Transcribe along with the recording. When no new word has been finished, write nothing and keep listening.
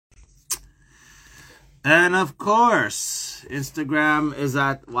And of course, Instagram is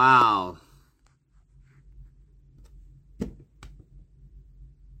at wow.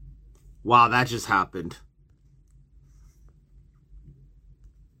 Wow, that just happened.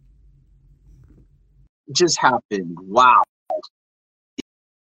 Just happened. Wow.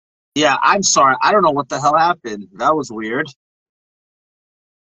 Yeah, I'm sorry. I don't know what the hell happened. That was weird.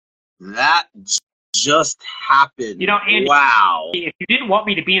 That just You happened. know, Andy, Wow. if you didn't want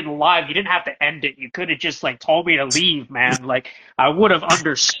me to be in the live, you didn't have to end it. You could have just like told me to leave, man. Like I would have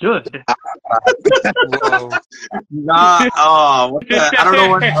understood. Whoa. Nah, what the, I don't know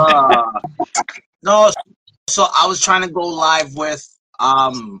what, no, so I was trying to go live with,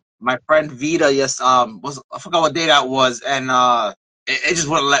 my friend Vita, yes, I forgot what day that was, and, it just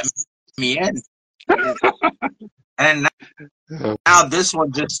wouldn't let me in. And now this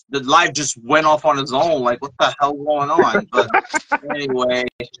one just, the live just went off on its own. Like, what the hell going on? But anyway,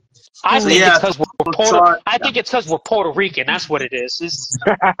 I so think it's yeah, because we're so Puerto. Sean, I think it's because we're Puerto Rican. That's what it is.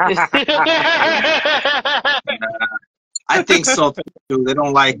 I think so too. They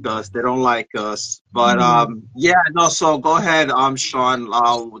don't like us. They don't like us. But yeah, no. So go ahead, Sean.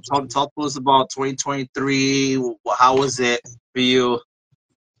 Talk to us about 2023. How was it for you?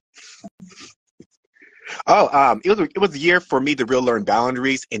 Oh, it was a year for me to really learn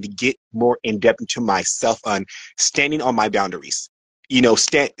boundaries and to get more in depth into myself on standing on my boundaries.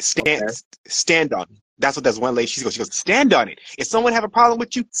 Okay. Stand on it. That's what that's one lady. She goes, stand on it. If someone have a problem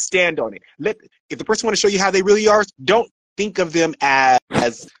with you, stand on it. If the person want to show you how they really are, don't think of them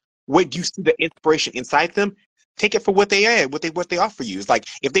as what you see the inspiration inside them. Take it for what they are, what they offer you. It's like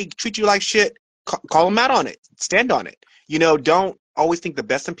if they treat you like shit, call them out on it. Stand on it. Don't always think the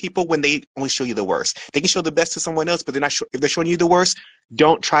best in people when they only show you the worst. They can show the best to someone else, but they're not. If they're showing you the worst,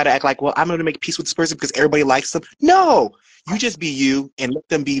 don't try to act like, well, I'm going to make peace with this person because everybody likes them. No, you just be you and let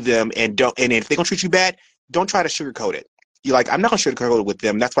them be them, and don't. And if they're going to treat you bad, don't try to sugarcoat it. You're like, I'm not going to sugarcoat it with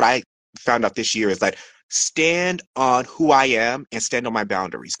them. That's what I found out this year is that stand on who I am and stand on my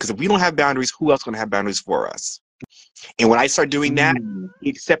boundaries. Because if we don't have boundaries, who else is going to have boundaries for us? And when I start doing that, Mm,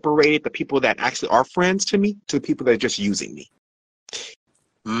 it separated the people that actually are friends to me to the people that are just using me.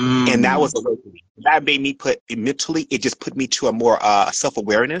 And that mm, was awakening. That made me put mentally, it just put me to a more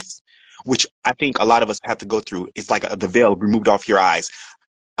self-awareness, which I think a lot of us have to go through. It's like the veil removed off your eyes,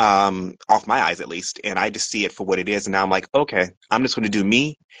 off my eyes at least. And I just see it for what it is. And now I'm like, okay, I'm just going to do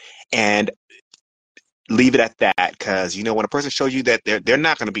me and leave it at that. Because, when a person shows you that they're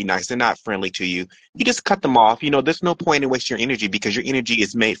not going to be nice, they're not friendly to you, you just cut them off. There's no point in wasting your energy because your energy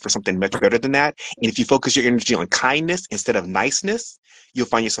is made for something much better than that. And if you focus your energy on kindness instead of niceness, you'll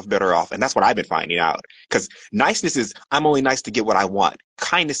find yourself better off. And that's what I've been finding out. Because niceness is I'm only nice to get what I want.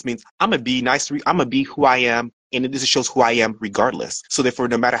 Kindness means I'm gonna be nice. I'm gonna be who I am, and this shows who I am regardless. So therefore,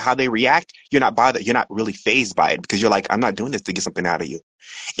 no matter how they react, you're not bothered. You're not really phased by it because you're like, I'm not doing this to get something out of you.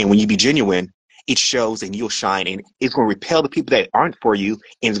 And when you be genuine, it shows and you'll shine, and it's going to repel the people that aren't for you,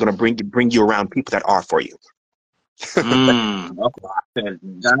 and it's going to bring you around people that are for you. okay. Yep.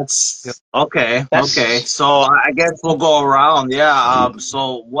 That's okay. Okay. That's So I guess we'll go around. Yeah.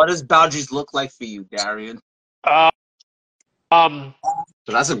 So what does boundaries look like for you, Darian? uh, um.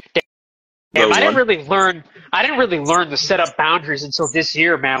 So that's a Damn, good one. I didn't really learn to set up boundaries until this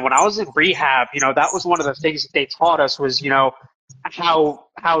year, man. When I was in rehab, that was one of the things that they taught us was,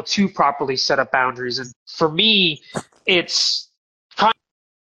 how to properly set up boundaries. And for me, it's trying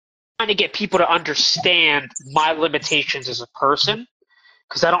to get people to understand my limitations as a person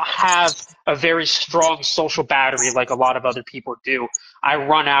because I don't have a very strong social battery like a lot of other people do. I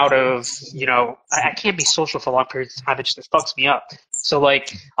run out of, I can't be social for long periods of time. It fucks me up. So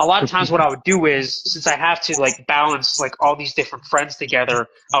like a lot of times what I would do is since I have to like balance like all these different friends together,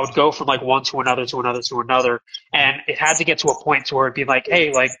 I would go from like one to another to another to another. And it had to get to a point to where it'd be like,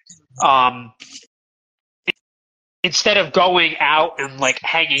 hey, like, um, instead of going out and like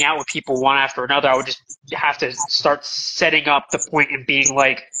hanging out with people one after another, I would just have to start setting up the point and being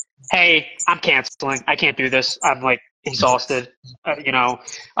like, "Hey, I'm canceling. I can't do this. I'm like exhausted."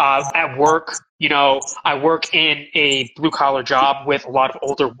 At work, I work in a blue collar job with a lot of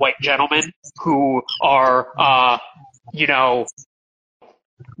older white gentlemen who are, you know,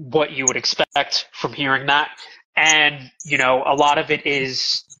 what you would expect from hearing that. And, a lot of it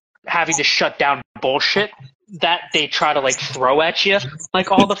is having to shut down bullshit that they try to like throw at you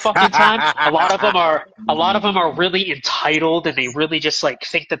like all the fucking time. A lot of them are really entitled and they really just like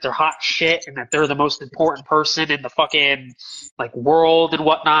think that they're hot shit and that they're the most important person in the fucking like world and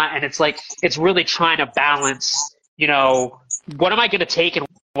whatnot. And it's like it's really trying to balance, what am I gonna take and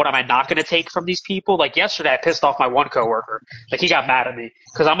what am I not going to take from these people? Like yesterday, I pissed off my one coworker. Like he got mad at me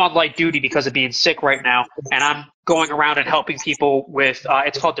because I'm on light duty because of being sick right now, and I'm going around and helping people with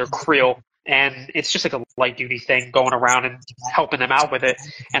it's called their creel, and it's just like a light duty thing, going around and helping them out with it.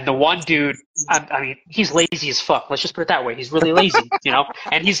 And the one dude, I mean, he's lazy as fuck. Let's just put it that way. He's really lazy, you know.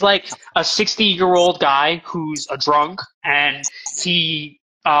 And he's like a 60-year-old guy who's a drunk, and he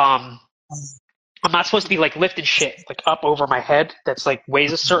I'm not supposed to be like lifting shit like up over my head that's like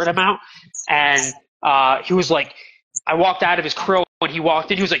weighs a certain amount. And he was like, I walked out of his krill when he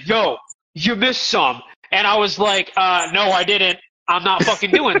walked in. He was like, "Yo, you missed some." And I was like, "No, I didn't. I'm not fucking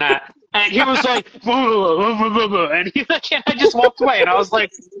doing that." And he was like, and I just walked away. And I was like,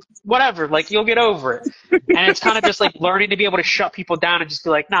 whatever, like you'll get over it. And it's kind of just like learning to be able to shut people down and just be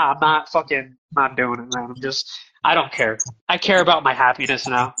like, nah, I'm not doing it, man. I don't care. I care about my happiness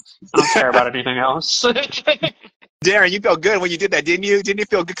now. I don't care about anything else. Darren, you felt good when you did that, didn't you? Didn't you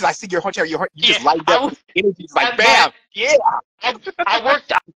feel good? Because I see your heart, you just lighted up. Energy's like, bam, yeah.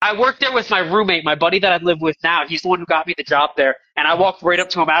 I worked there with my roommate, my buddy that I live with now. He's the one who got me the job there. And I walked right up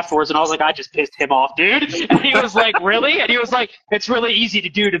to him afterwards, and I was like, I just pissed him off, dude. And he was like, really? And he was like, it's really easy to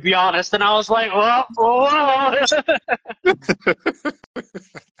do, to be honest. And I was like, well.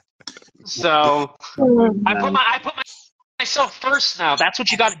 So I put myself first now. That's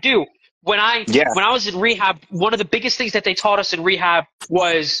what you got to do. When I was in rehab, one of the biggest things that they taught us in rehab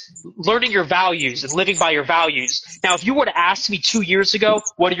was learning your values and living by your values. Now, if you were to ask me 2 years ago,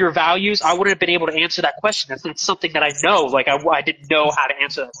 what are your values, I wouldn't have been able to answer that question. That's not something that I know. Like, I didn't know how to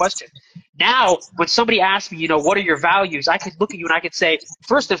answer that question. Now, when somebody asks me, you know, what are your values, I could look at you and I could say,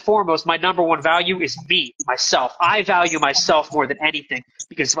 first and foremost, my number one value is me, myself. I value myself more than anything,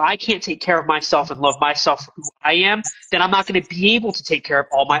 because if I can't take care of myself and love myself for who I am, then I'm not going to be able to take care of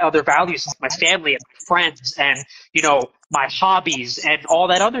all my other values, my family and my friends and, you know, my hobbies and all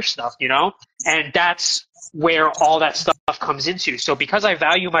that other stuff, you know? And that's where all that stuff comes into. So because I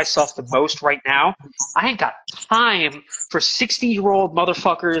value myself the most right now, I ain't got time for 60-year-old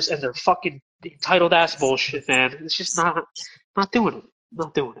motherfuckers and their fucking entitled ass bullshit, man. It's just not doing it.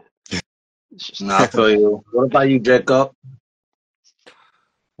 Not doing it. It's just I feel you. What about you, Jacob?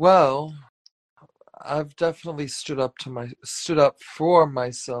 Well, I've definitely stood up for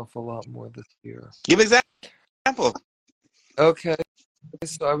myself a lot more this year. Give an example. Okay,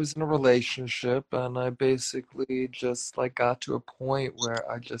 so I was in a relationship, and I basically just like got to a point where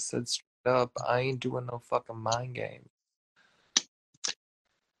I just said straight up, I ain't doing no fucking mind game.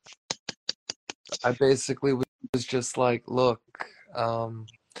 I basically was just like, look,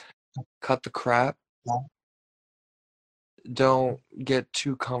 cut the crap. Don't get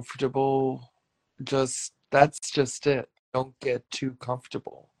too comfortable. That's just it. Don't get too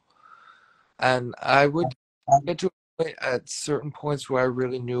comfortable. And I would get to a point at certain points where I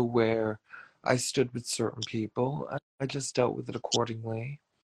really knew where I stood with certain people. I just dealt with it accordingly.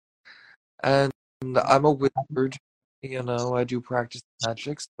 And I'm a wizard, you know, I do practice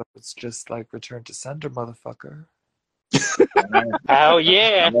magic, so it's just like return to sender, motherfucker. oh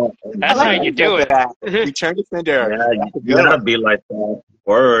yeah, that's how you do it. Return to sender. Yeah, you gotta be like that.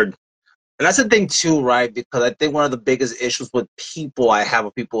 Word. And that's the thing too, right? Because I think one of the biggest issues with people I have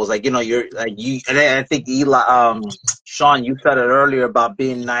with people is like, you know, you're like you, and I think Eli, Sean, you said it earlier about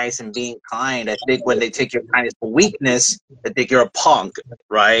being nice and being kind. I think when they take your kindness for weakness, they think you're a punk,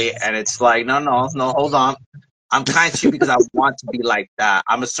 right? And it's like, no, hold on. I'm kind to you because I want to be like that.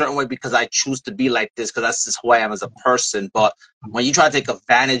 I'm a certain way because I choose to be like this, because that's just who I am as a person. But when you try to take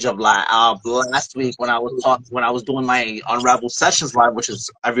advantage of like last week when I was doing my Unraveled sessions live, which is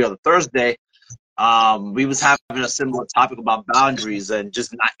every other Thursday, we was having a similar topic about boundaries and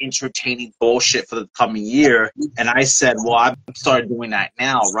just not entertaining bullshit for the coming year. And I said, well, I've started doing that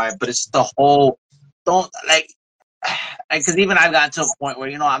now, right? But it's the whole because even I've gotten to a point where,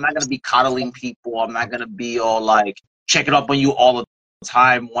 you know, I'm not going to be coddling people. I'm not going to be all like checking up on you all the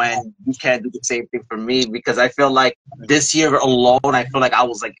time when you can't do the same thing for me, because I feel like this year alone, I feel like I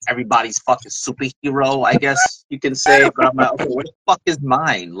was like everybody's fucking superhero, I guess you can say. But I'm like, okay, where the fuck is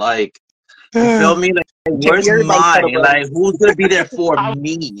mine? Like, you feel me? Like, where's mine? Like, who's going to be there for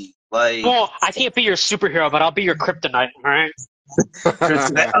me? Like, well, I can't be your superhero, but I'll be your kryptonite, all right?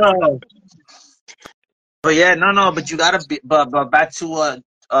 Kryptonite. But yeah, but you gotta be. But back to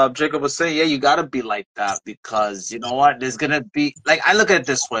what Jacob was saying. Yeah, you gotta be like that, because you know what? There's gonna be, like, I look at it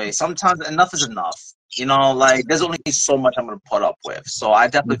this way. Sometimes enough is enough. You know, like, there's only so much I'm gonna put up with. So I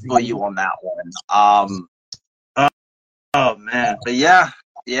definitely feel you on that one. Oh man, but yeah.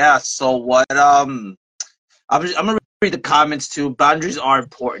 So what? I'm gonna read the comments too. Boundaries are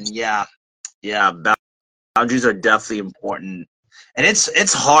important. Yeah. Boundaries are definitely important. And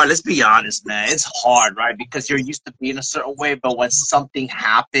it's hard. Let's be honest, man. It's hard, right? Because you're used to being a certain way, but when something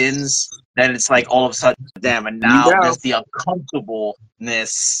happens, then it's like all of a sudden, damn. And now there's the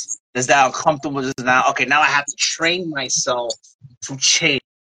uncomfortableness. There's that uncomfortableness now. Okay, now I have to train myself to change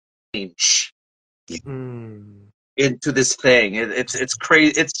into this thing. It's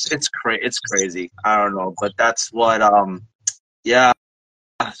crazy. It's crazy. I don't know, but that's what yeah.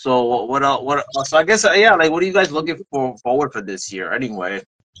 So what else? So I guess yeah. Like, what are you guys looking forward for this year? Anyway.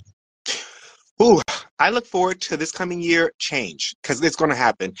 Ooh, I look forward to this coming year change because it's going to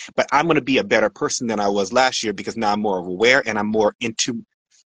happen. But I'm going to be a better person than I was last year because now I'm more aware and I'm more into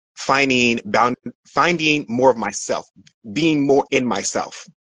finding more of myself, being more in myself,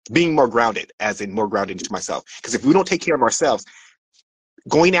 being more grounded, as in more grounded into myself. Because if we don't take care of ourselves,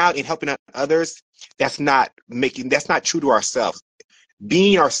 going out and helping others, that's not true to ourselves.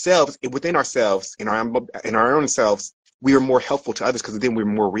 Being ourselves within ourselves, in our own selves, we are more helpful to others because then we're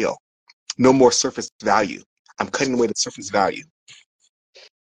more real. No more surface value. I'm cutting away the surface value.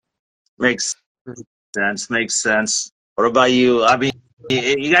 Makes sense. Makes sense. What about you? I mean,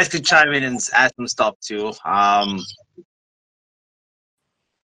 you guys could chime in and ask some stuff too. I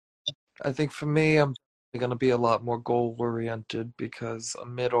think for me, I'm going to be a lot more goal-oriented because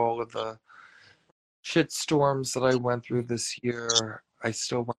amid all of the shit storms that I went through this year, I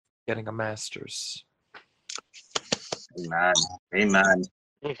still want getting a master's. Amen.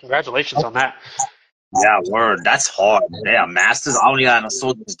 Congratulations on that. Yeah, word. That's hard. Damn, master's. I only got an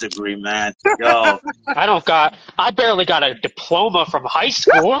associate's degree, man. Yo. I barely got a diploma from high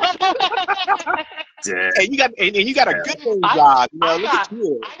school. And you got a good job. Look at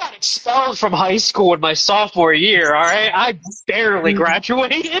you. I got expelled from high school in my sophomore year, all right? I barely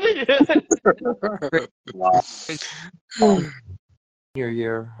graduated. Wow. Your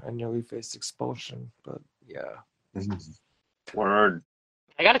year, I nearly faced expulsion, but yeah. Word.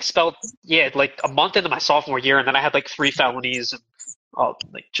 I got expelled, like a month into my sophomore year, and then I had like 3 felonies and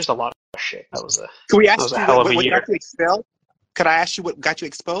like just a lot of shit. That was a hell of a year. Got you expelled? Could I ask you what got you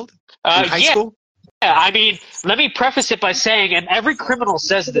expelled in high school? Yeah, I mean, let me preface it by saying, and every criminal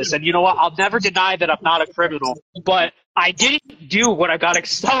says this, and you know what? I'll never deny that I'm not a criminal, but I didn't do what I got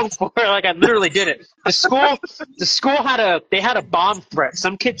expelled for. Like, I literally did it. The school had a bomb threat.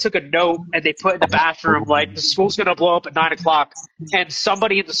 Some kid took a note and they put in the bathroom, like, the school's gonna blow up at 9 o'clock. And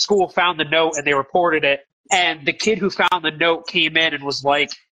somebody in the school found the note and they reported it. And the kid who found the note came in and was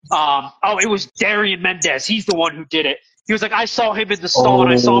like, it was Darian Mendez. He's the one who did it. He was like, I saw him in the stall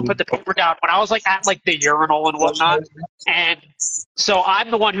and I saw him put the paper down when I was like at like the urinal and whatnot. And so I'm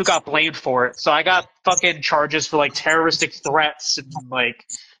the one who got blamed for it. So I got fucking charges for like terroristic threats and like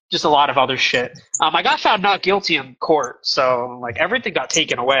just a lot of other shit. I got found not guilty in court, so like everything got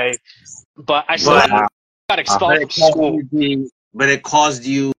taken away. But I still got expelled from school. But it caused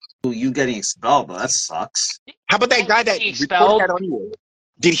you getting expelled, though. That sucks. How about that guy that reported that on you?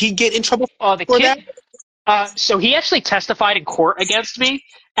 Did he get in trouble for that? So he actually testified in court against me,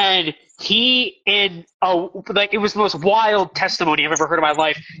 and it was the most wild testimony I've ever heard in my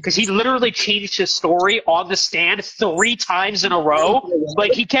life, because he literally changed his story on the stand 3 times in a row.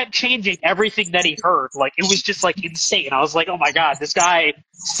 Like, he kept changing everything that he heard. Like, it was just like insane. I was like, oh my god, this guy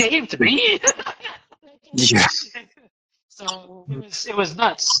saved me. Yeah. So it was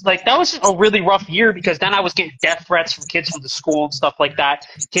nuts. Like, that was a really rough year, because then I was getting death threats from kids from the school and stuff like that.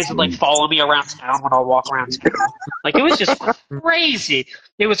 Kids would like follow me around town when I would walk around town. Like, it was just crazy.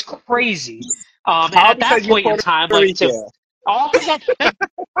 It was crazy. And at that point in time, like, that's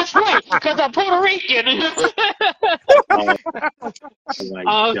right, because I'm Puerto Rican. Oh my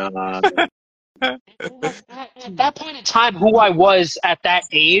god. At that point in time, who I was at that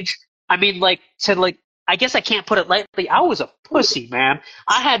age, I mean, I guess I can't put it lightly, I was a pussy, man.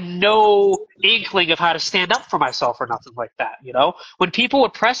 I had no inkling of how to stand up for myself or nothing like that, you know? When people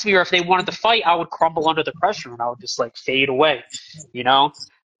would press me or if they wanted to fight, I would crumble under the pressure and I would just, like, fade away, you know?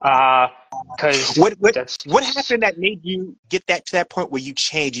 Because what happened that made you get to that point where you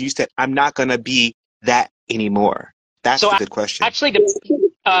changed and you said, I'm not going to be that anymore? That's a good question. Actually,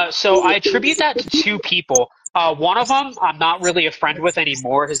 so I attribute that to 2 people. One of them I'm not really a friend with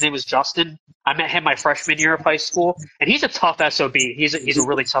anymore. His name was Justin. I met him my freshman year of high school, and he's a tough SOB. He's a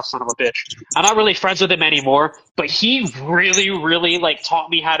really tough son of a bitch. I'm not really friends with him anymore, but he really, really like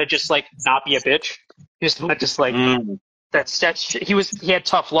taught me how to just like not be a bitch. He had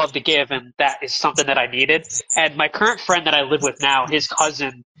tough love to give, and that is something that I needed. And my current friend that I live with now, his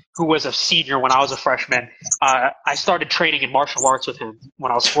cousin, who was a senior when I was a freshman, I started training in martial arts with him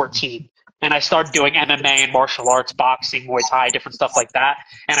when I was 14. and I started doing MMA and martial arts, boxing, Muay Thai, different stuff like that.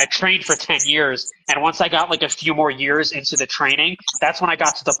 And I trained for 10 years. And once I got like a few more years into the training, that's when I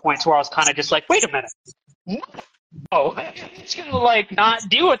got to the point where I was kind of just like, wait a minute. Oh, I'm just gonna like not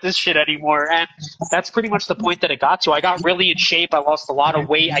deal with this shit anymore. And that's pretty much the point that it got to. I got really in shape. I lost a lot of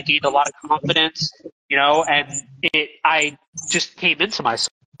weight. I gained a lot of confidence, and I just came into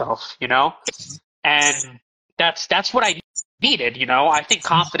myself, and that's what I needed, I think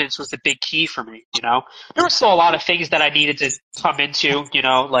confidence was the big key for me, There were still a lot of things that I needed to come into,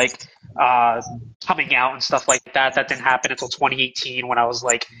 like coming out and stuff like that. That didn't happen until 2018 when I was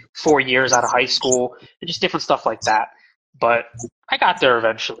like 4 years out of high school and just different stuff like that. But I got there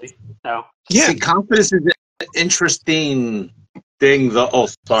eventually. Yeah. See, confidence is an interesting thing, though. Oh,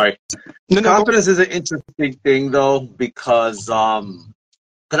 sorry. Confidence is an interesting thing, though, because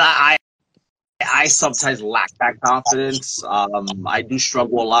I sometimes lack that confidence. I do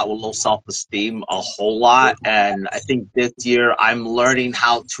struggle a lot with low self-esteem, a whole lot. And I think this year I'm learning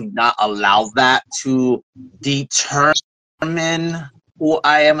how to not allow that to determine who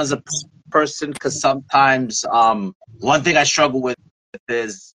I am as a person. Because sometimes one thing I struggle with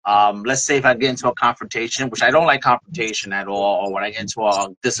is, let's say if I get into a confrontation, which I don't like confrontation at all, or when I get into a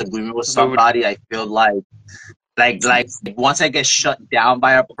disagreement with somebody, I feel like once I get shut down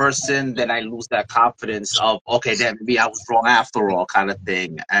by a person, then I lose that confidence of, okay, then maybe I was wrong after all, kind of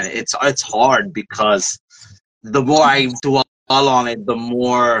thing. And it's hard because the more I dwell on it, the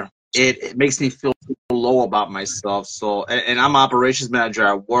more it makes me feel low about myself. So, and I'm operations manager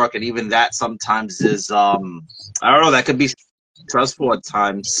at work, and even that sometimes is, I don't know, that could be stressful at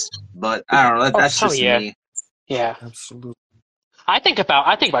times. But I don't know, that's just me. Yeah, absolutely. I think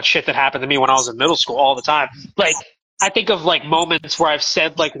about shit that happened to me when I was in middle school all the time. Like, I think of like moments where I've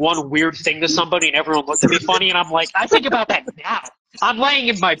said like one weird thing to somebody and everyone looked at me funny, and I'm like, I think about that now. I'm laying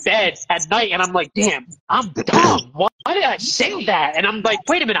in my bed at night and I'm like, damn, I'm dumb. Why did I say that? And I'm like,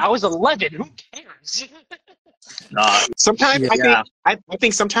 wait a minute, I was 11. Who cares? Sometimes I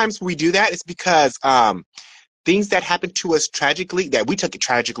think sometimes we do that. It's because things that happened to us tragically, that we took it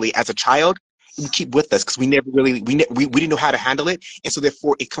tragically as a child, we keep with us because we never really we didn't know how to handle it, and so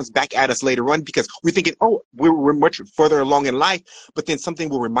therefore it comes back at us later on because we're thinking, oh, we're much further along in life, but then something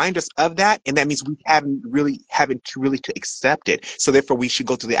will remind us of that, and that means we haven't to accept it. So therefore we should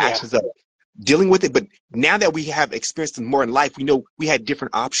go through the actions of dealing with it. But now that we have experienced more in life, we know we had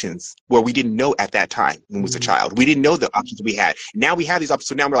different options where we didn't know at that time when we was a child. We didn't know the options we had. Now we have these options.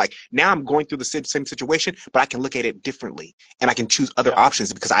 So now we're like, now I'm going through the same situation, but I can look at it differently and I can choose other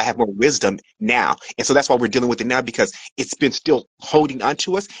options because I have more wisdom now. And so that's why we're dealing with it now, because it's been still holding on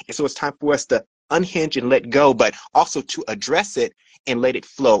to us. And so it's time for us to unhinge and let go, but also to address it and let it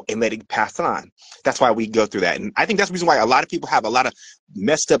flow and let it pass on. That's why we go through that. And I think that's the reason why a lot of people have a lot of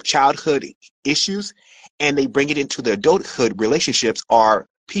messed up childhood issues, and they bring it into the adulthood relationships or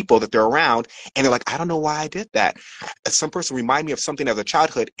people that they're around, and they're like, I don't know why I did that. Some person reminded me of something as a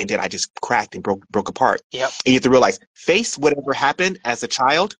childhood, and then I just cracked and broke apart. Yep. And you have to realize, face whatever happened as a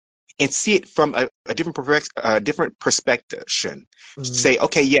child and see it from a different perspective. Say,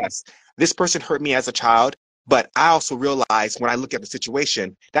 okay, yes, this person hurt me as a child, but I also realize when I look at the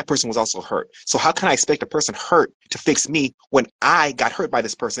situation, that person was also hurt. So how can I expect a person hurt to fix me when I got hurt by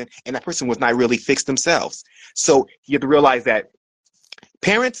this person and that person was not really fixed themselves? So you have to realize that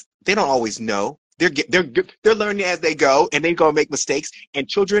parents, they don't always know. They're learning as they go, and they go make mistakes. And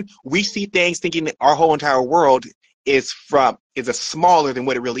children, we see things thinking that our whole entire world is a smaller than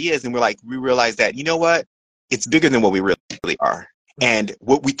what it really is, and we realize that, you know what, it's bigger than what we really are. And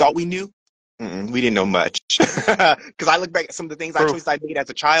what we thought we knew, we didn't know much. Because I look back at some of the things choices I made as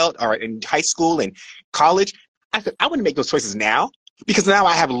a child or in high school and college. I said, I wouldn't make those choices now, because now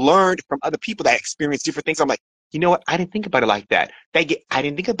I have learned from other people that experience different things. I'm like, you know what? I didn't think about it like that. I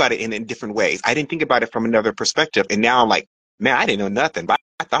didn't think about it in different ways. I didn't think about it from another perspective. And now I'm like, man, I didn't know nothing, but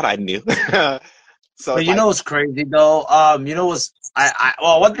I thought I knew. So, but you know what's crazy though?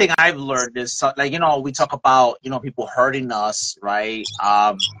 Well, one thing I've learned is, we talk about, people hurting us, right?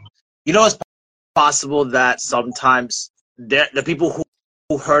 It's possible that sometimes the people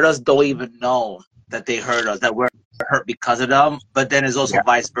who hurt us don't even know that they hurt us, that we're hurt because of them. But then it's also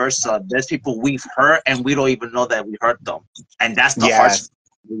vice versa. There's people we've hurt and we don't even know that we hurt them. And that's the harsh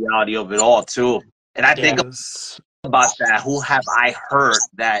reality of it all too. And I think about that. Who have I hurt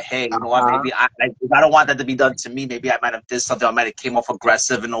that, hey, you know what, maybe I don't want that to be done to me. Maybe I might have did something. I might have came off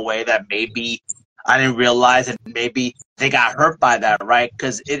aggressive in a way that maybe I didn't realize, and maybe they got hurt by that, right?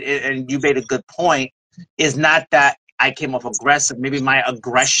 Because and you made a good point. It's not that I came off aggressive. Maybe my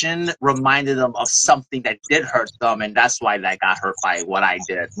aggression reminded them of something that did hurt them, and that's why they got hurt by what I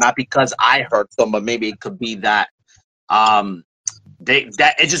did. Not because I hurt them, but maybe it could be that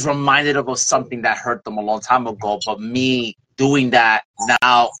it just reminded them of something that hurt them a long time ago. But me doing that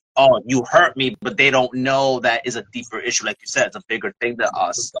now, oh, you hurt me, but they don't know that is a deeper issue. Like you said, it's a bigger thing than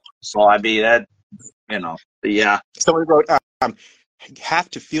us. So I mean that, yeah. Someone wrote, have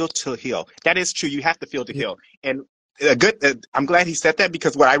to feel to heal. That is true. You have to feel to heal. And I'm glad he said that,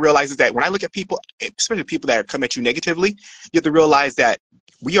 because what I realize is that when I look at people, especially people that come at you negatively, you have to realize that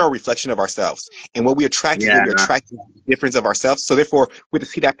we are a reflection of ourselves, and what we attract is what we attract the difference of ourselves. So therefore, we have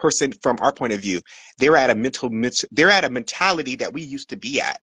to see that person from our point of view. They're at a mentality that we used to be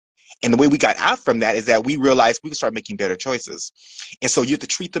at. And the way we got out from that is that we realized we can start making better choices. And so you have to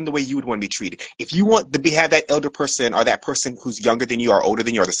treat them the way you would want to be treated. If you want to have that elder person or that person who's younger than you or older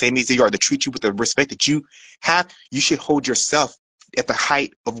than you or the same age as you are to treat you with the respect that you have, you should hold yourself at the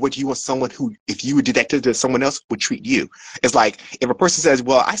height of what you want someone who, if you did that to someone else, would treat you. It's like if a person says,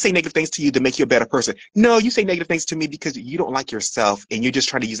 well, I say negative things to you to make you a better person. No, you say negative things to me because you don't like yourself and you're just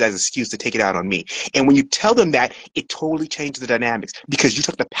trying to use that as an excuse to take it out on me. And when you tell them that, it totally changes the dynamics, because you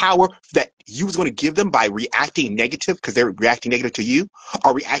took the power that you was going to give them by reacting negative because they're reacting negative to you,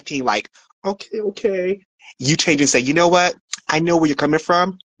 or reacting like, okay. You change and say, you know what? I know where you're coming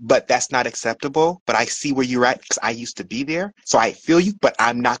from, but that's not acceptable. But I see where you're at because I used to be there. So I feel you, but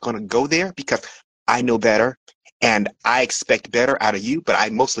I'm not going to go there because I know better and I expect better out of you, but I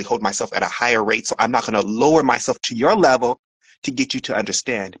mostly hold myself at a higher rate. So I'm not going to lower myself to your level to get you to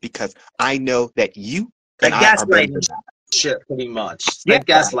understand, because I know that you and I are better than that. Shit, pretty much. Like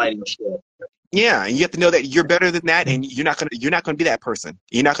gaslighting shit. Yeah, and you have to know that you're better than that, and you're not gonna be that person.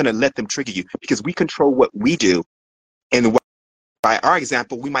 You're not gonna let them trigger you, because we control what we do, and by our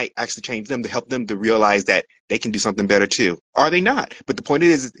example, we might actually change them to help them to realize that they can do something better too. Or they not. But the point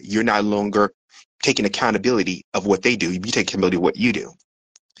is, you're no longer taking accountability of what they do. You take accountability of what you do.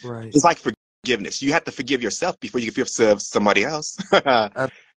 Right. It's like forgiveness. You have to forgive yourself before you can forgive somebody else.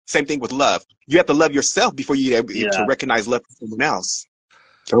 Same thing with love. You have to love yourself before you're able to recognize love from someone else.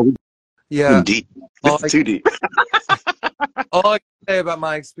 So, deep. This is too deep. All I can say about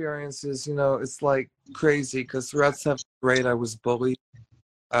my experience is, it's like crazy, because throughout 7th grade I was bullied.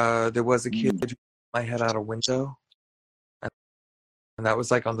 There was a kid who put my head out a window, and that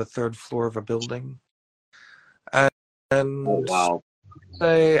was like on the 3rd floor of a building. And I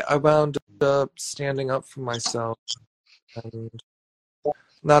wound up standing up for myself. And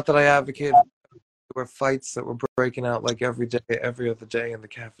not that I advocated. There were fights that were breaking out like every day, every other day in the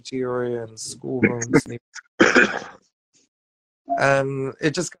cafeteria and schoolrooms. And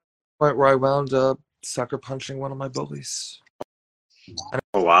it just got to the point where I wound up sucker punching one of my bullies. And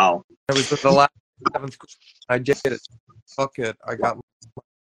oh, wow. It was the last 7th grade. I did it. Fuck it. I got my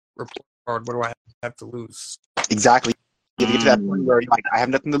report card. What do I have to lose? Exactly. You get to that point where you're like, I have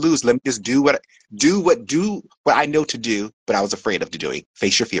nothing to lose. Let me just do what I know to do, but I was afraid of doing.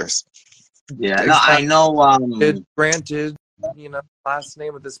 Face your fears. Yeah, no, I know. Granted, last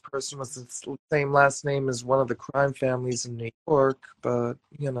name of this person was the same last name as one of the crime families in New York, but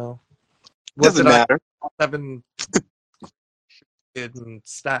doesn't matter. 7 kid in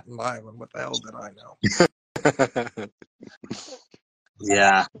Staten Island. What the hell did I know?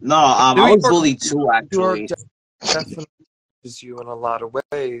 Yeah, no, I was bullied too, actually. New York definitely teaches you in a lot of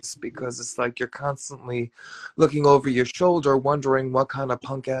ways, because it's like you're constantly looking over your shoulder, wondering what kind of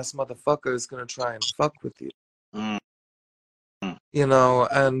punk ass motherfucker is gonna try and fuck with you.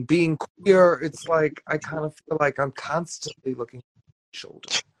 And being queer, it's like I kind of feel like I'm constantly looking over my shoulder.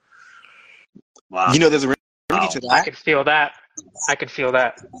 Wow. There's a remedy to that. I could feel that.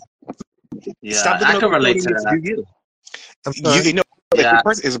 Yeah, I can relate to that.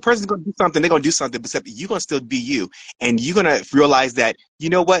 If a person's going to do something, they're going to do something, but you're going to still be you. And you're going to realize that, you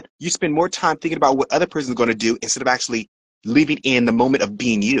know what? You spend more time thinking about what other person's going to do instead of actually living in the moment of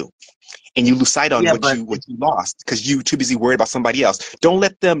being you. And you lose sight on what you lost because you're too busy worried about somebody else. Don't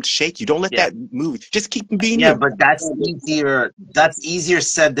let them shake you. Don't let that move. Just keep being you. Yeah, but that's easier. That's easier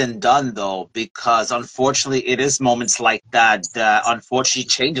said than done, though, because unfortunately, it is moments like that that unfortunately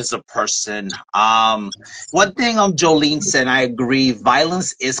changes a person. One thing Jolene said, I agree.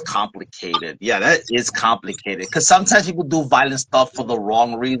 Violence is complicated. Yeah, that is complicated because sometimes people do violent stuff for the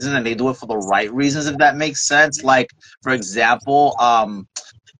wrong reason and they do it for the right reasons. If that makes sense. Like, for example,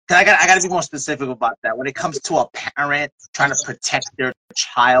 I got to be more specific about that. When it comes to a parent trying to protect their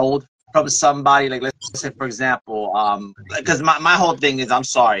child, from somebody, like let's say for example, because my whole thing is, I'm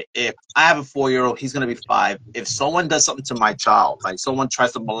sorry, if I have a 4-year-old, he's gonna be 5. If someone does something to my child, like someone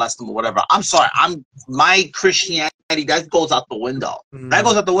tries to molest him or whatever, I'm sorry, my Christianity, that goes out the window. That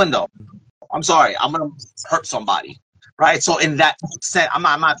goes out the window. I'm sorry, I'm gonna hurt somebody, right? So in that sense, I'm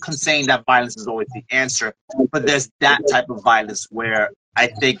not saying that violence is always the answer, but there's that type of violence where I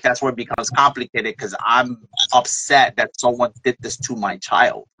think that's where it becomes complicated, because I'm upset that someone did this to my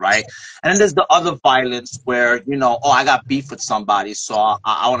child, right? And then there's the other violence where, you know, oh, I got beef with somebody, so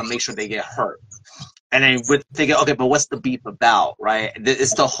I want to make sure they get hurt. And then we're thinking, okay, but what's the beef about, right?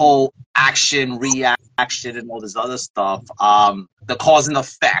 It's the whole action, reaction, and all this other stuff, the cause and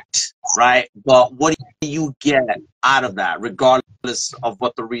effect, right? But what do you get out of that, regardless of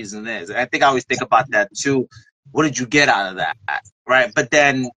what the reason is? And I think I always think about that too. What did you get out of that, right? But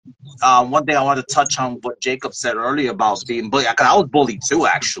then one thing I wanted to touch on what Jacob said earlier about being bullied, because I was bullied too,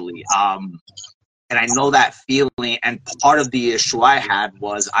 actually. And I know that feeling. And part of the issue I had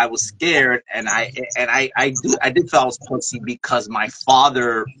was I was scared, and I did feel I was pussy because my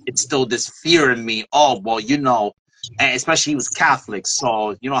father instilled this fear in me. Oh, well, you know, and especially he was Catholic,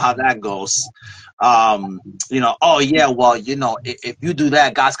 so you know how that goes. You know, oh yeah, well, you know, if you do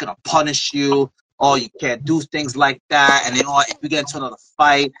that, God's gonna punish you. Oh, you can't do things like that. And then, oh, if you get into another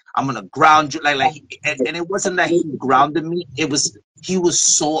fight, I'm gonna ground you. And it wasn't that he grounded me. It was, he was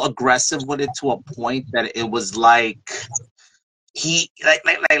so aggressive with it to a point that it was like he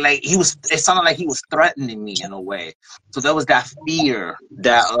was, it sounded like he was threatening me in a way. So there was that fear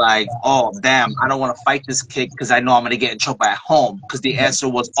that, like, oh damn, I don't want to fight this kid because I know I'm gonna get in trouble at home. Because the answer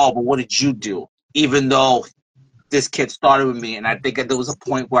was, oh, but what did you do? Even though this kid started with me, and I think that there was a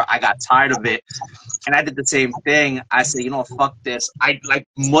point where I got tired of it, and I did the same thing. I said, you know, fuck this. I like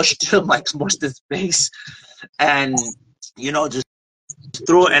mushed him, like smushed his face, and you know, just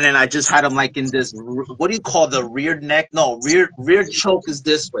threw it. And then I just had him like in this, what do you call the rear neck? No, rear choke is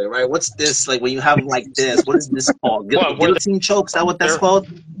this way, right? What's this, like when you have him like this? What is this called? Guillotine choke? Is that what that's called?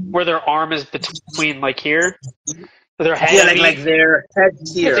 Where their arm is between, like here, their head. Yeah, like their head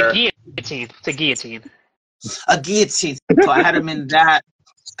here. It's a guillotine. It's a guillotine. A guillotine. So I had him in that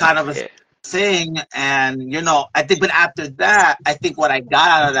kind of a thing, and you know, I think, but after that, I think what I got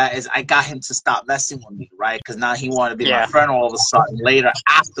out of that is I got him to stop messing with me, right? Because now he wanted to be my friend all of a sudden later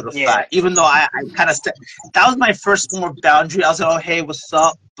after the fact. Even though I kind of that was my first form of boundary. I was like, oh hey, what's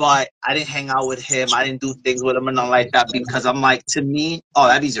up? But I didn't hang out with him. I didn't do things with him and nothing like that, because I'm like, to me, oh,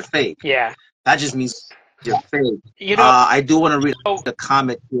 that means you're fake. Yeah, that just means you're fake. You know, I do want to read the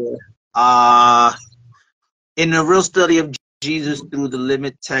comment here. In the real study of Jesus through the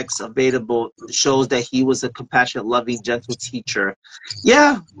limit text available, shows that he was a compassionate, loving, gentle teacher.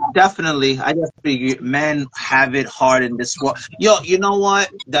 Yeah, definitely. I definitely, men have it hard in this world. Yo, you know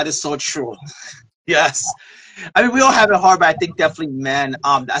what? That is so true. Yes. I mean, we all have it hard, but I think definitely men.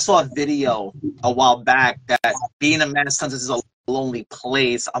 I saw a video a while back that being a man sometimes is a lonely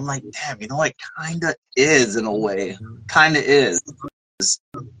place. I'm like, damn, you know, it kind of is in a way. Kind of is.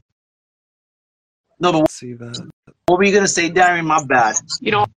 No, but See that. What were you gonna say, Darren? My bad.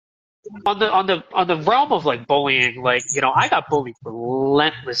 You know, on the realm of like bullying, like, you know, I got bullied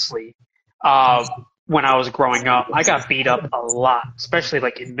relentlessly when I was growing up. I got beat up a lot, especially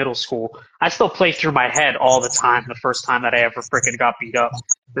like in middle school. I still play through my head all the time the first time that I ever freaking got beat up.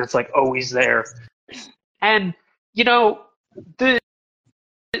 And it's like always there. And you know,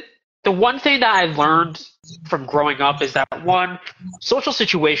 the one thing that I learned from growing up is that, one, social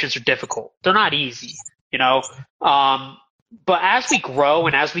situations are difficult. They're not easy, you know? But as we grow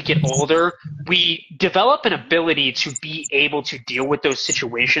and as we get older, we develop an ability to be able to deal with those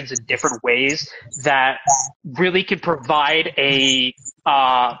situations in different ways that really can provide a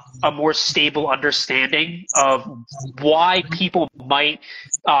more stable understanding of why people might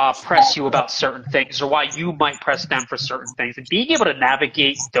press you about certain things, or why you might press them for certain things. And being able to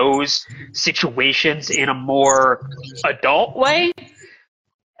navigate those situations in a more adult way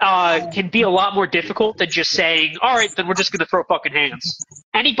can be a lot more difficult than just saying, all right, then we're just going to throw fucking hands.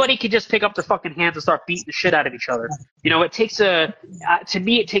 Anybody can just pick up their fucking hands and start beating the shit out of each other. You know, it takes to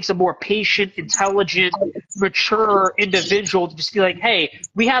me, it takes a more patient, intelligent, mature individual to just be like, hey,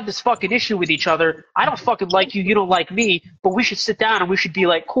 we have this fucking issue with each other. I don't fucking like you, you don't like me, but we should sit down and we should be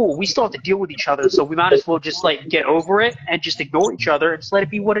like, cool, we still have to deal with each other, so we might as well just like get over it and just ignore each other and just let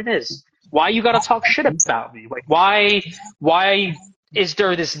it be what it is. Why you gotta talk shit about me? Like, why is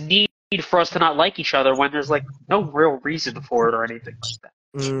there this need for us to not like each other when there's like no real reason for it or anything like that?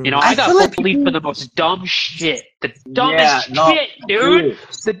 You know, I got bullied for the most dumb shit. The dumbest shit, dude.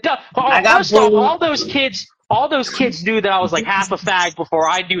 The dumb. First off, all those kids knew that I was like half a fag before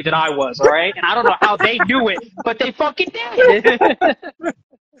I knew that I was, all right? And I don't know how they knew it, but they fucking did.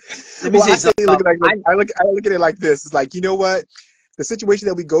 Let me say something. I look at it like this. It's like, you know what? The situation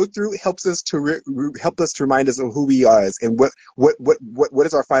that we go through helps us to remind us of who we are and what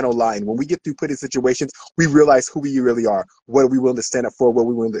is our final line. When we get through putting situations, we realize who we really are. What are we willing to stand up for? What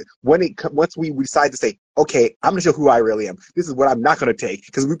we willing to once we decide to say, okay, I'm gonna show who I really am. This is what I'm not gonna take,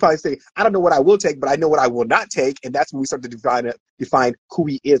 because we probably say, I don't know what I will take, but I know what I will not take, and that's when we start to define who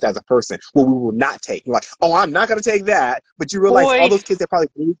he is as a person. What we will not take. You're like, oh, I'm not gonna take that, but you realize all those kids that probably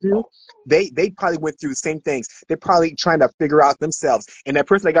gave you, they probably went through the same things. They're probably trying to figure out themselves. And that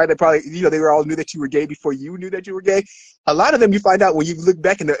person, that guy that probably, they were all knew that you were gay before you knew that you were gay. A lot of them, you find out when you look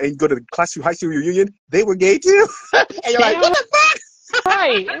back and go to the class 2 high school reunion, they were gay too. And you're like, what the fuck?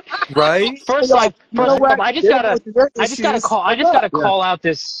 Right. First off, I just gotta call out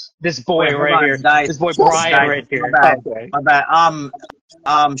this boy right here. Guys, this boy Brian right here. My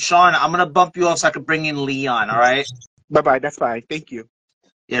bad. Sean, I'm gonna bump you off so I can bring in Leon. All right. Bye. That's fine. Thank you.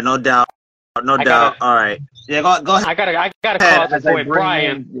 Yeah, no doubt. All right. Yeah, go ahead. I gotta call out this boy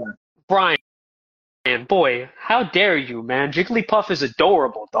Brian. Brian, boy, how dare you, man? Jigglypuff is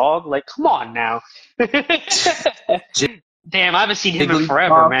adorable, dog. Like, come on now. Damn, I haven't seen him in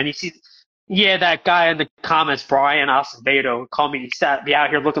forever, man. You see, yeah, that guy in the comments, Brian Acevedo, called me. He sat me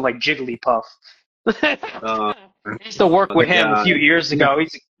out here looking like Jigglypuff. I used to work with him a few years ago.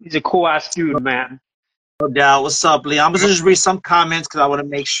 He's a cool ass dude, man. No doubt. What's up, Lee? I'm gonna just read some comments because I want to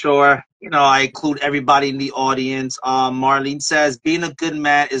make sure I include everybody in the audience. Marlene says, "Being a good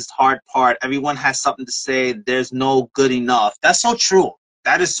man is the hard part. Everyone has something to say. There's no good enough." That's so true.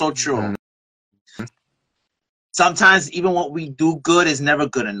 That is so true. Mm-hmm. Sometimes even what we do good is never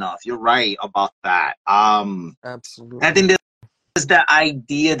good enough. You're right about that. Absolutely. I think there's that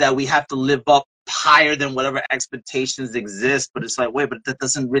idea that we have to live up higher than whatever expectations exist, but it's like, wait, but that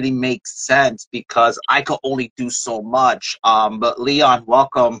doesn't really make sense because I could only do so much. But Leon,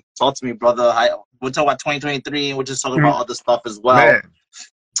 welcome. Talk to me, brother. We're talking about 2023, and we're just talking about other stuff as well.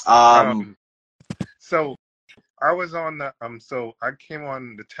 Man. So I was on the so I came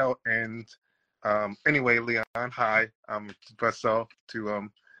on the tail end. Anyway, Leon, hi. Myself to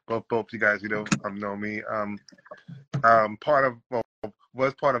both you guys, know me.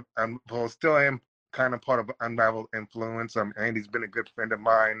 Still am kind of part of Unraveled Influence. Andy's been a good friend of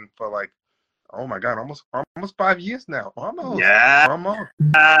mine for like, oh my God, almost 5 years now. Almost. Yeah. Almost.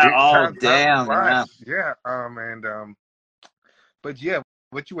 Oh, damn. Right. Yeah. But yeah,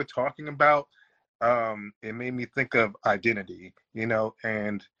 what you were talking about, it made me think of identity,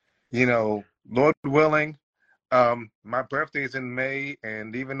 and, Lord willing, my birthday is in May,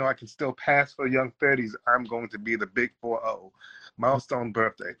 and even though I can still pass for young 30s, I'm going to be the big 4-0 milestone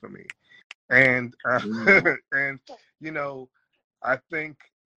birthday for me. And and I think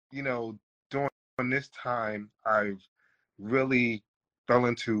during this time I've really fell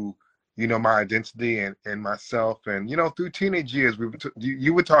into my identity and myself, and through teenage years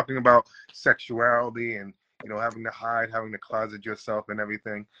you were talking about sexuality and having to hide, having to closet yourself and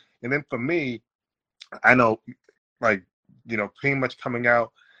everything. And then for me, I know, like, pretty much coming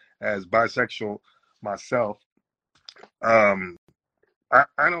out as bisexual myself, I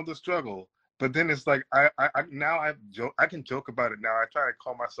know the struggle, but then it's like I can joke about it now. I try to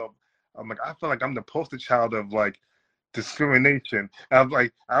call myself, I'm like, I feel like I'm the poster child of like discrimination. I'm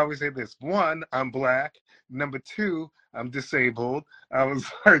like, I always say this: 1, I'm black. Number 2, I'm disabled. I was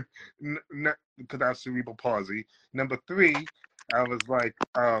like, because I have cerebral palsy. Number 3, I was like,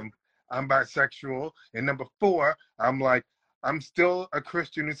 I'm bisexual. And number 4, I'm like, I'm still a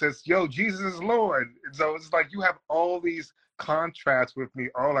Christian who says, yo, Jesus is Lord. And so it's like you have all these contrasts with me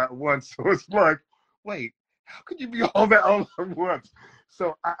all at once. So it's like, wait, how could you be all that all at once?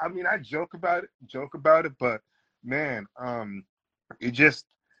 So I mean, I joke about it, but man, it just,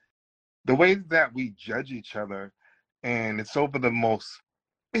 the way that we judge each other, and it's over the most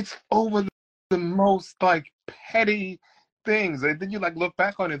like petty things. And then you like look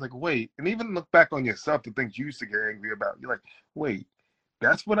back on it, like, wait, and even look back on yourself, the things you used to get angry about. You're like, wait,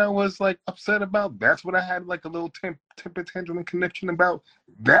 that's what I was like upset about. That's what I had like a little temper tantrum and connection about.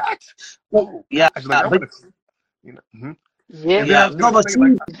 That? Well, yeah, like, yeah. No,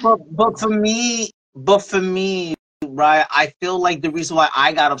 but for me, right, I feel like the reason why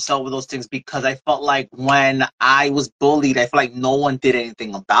I got upset with those things because I felt like when I was bullied, I felt like no one did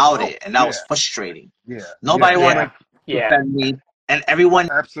anything about it, and that was frustrating. Yeah, nobody wanted to defend me, And everyone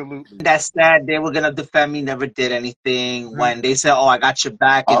Absolutely. that said they were gonna defend me never did anything. When they said, "Oh, I got your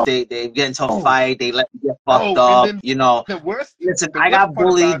back," if they get into a fight, they let me get fucked And up. then You know, the worst listen, I got part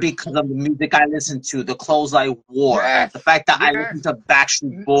bullied about it. because of the music I listened to, the clothes I wore, Yes. the fact that I Yes. listened to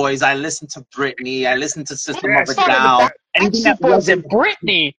Backstreet Boys, I listened to Britney, I listened to System of a Fuck Down. Anything that Backstreet Boys wasn't, and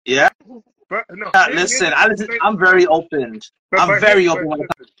Britney. yeah. But no, Listen, I'm very open. I'm very open when it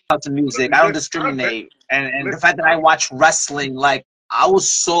comes to music. I don't discriminate. And the fact that I watch wrestling, like I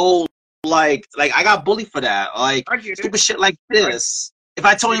was so like I got bullied for that. Like I get stupid it. shit like this. If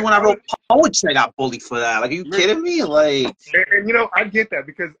I told you when I wrote poetry, I got bullied for that. Like, are you kidding me? Like, and you know, I get that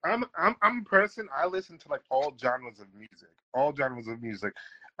because I'm a person. I listen to like all genres of music.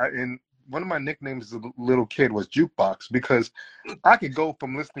 And one of my nicknames as a little kid was Jukebox because I could go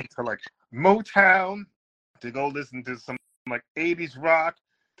from listening to like Motown to go listen to some like 80s rock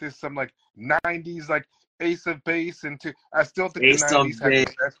to some like 90s like Ace of Base and to I still think the Ace of 90s had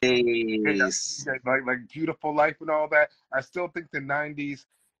the best. Base. Like Beautiful Life and all that. I still think the 90s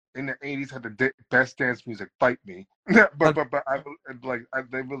and the 80s had the best dance music. Fight me. but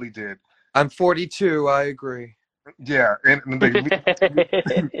they really did. I'm 42. I agree. Yeah, and they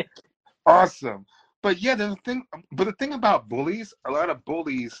awesome. But yeah, the thing about bullies, a lot of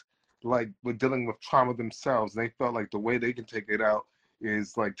bullies like were dealing with trauma themselves. They felt like the way they can take it out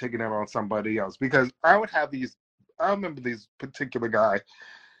is like taking it out on somebody else. Because I remember this particular guy.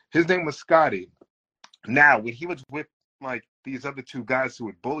 His name was Scotty. Now, when he was with like these other two guys who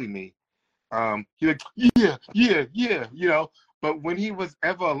would bully me, he like, yeah, you know. But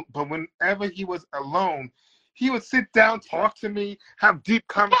whenever he was alone, he would sit down, talk to me, have deep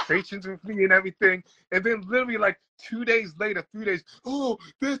conversations with me and everything. And then literally like 2 days later, 3 days, oh,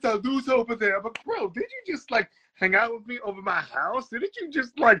 there's that loose over there. I'm like, bro, did you just like hang out with me over my house? Didn't you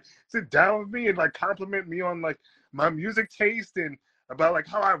just like sit down with me and like compliment me on like my music taste and about like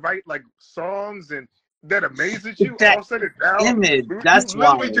how I write like songs and that amazes you? That All of a sudden now image. you That's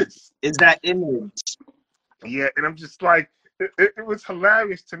why. literally just Is that image. yeah, and I'm just like, it was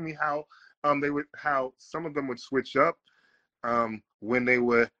hilarious to me how how some of them would switch up when they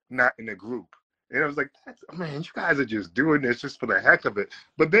were not in a group, and I was like, man, you guys are just doing this just for the heck of it.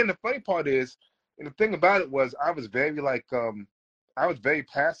 But then the funny part is, and the thing about it was, I was very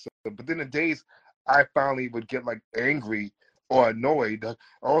passive. But then the days I finally would get like angry or annoyed,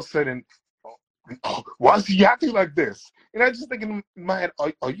 all of a sudden, oh, why is he acting like this? And I just thinking in my head,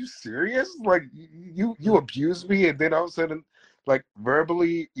 are you serious? Like you abuse me, and then all of a sudden, like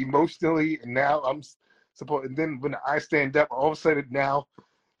verbally, emotionally, and now I'm supposed. And then when I stand up, all of a sudden now,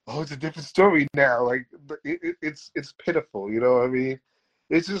 oh, it's a different story now. Like it's pitiful, you know what I mean?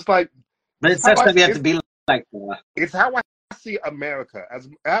 It's just like But it's it how sucks that we have to be like that. it's how I see America. As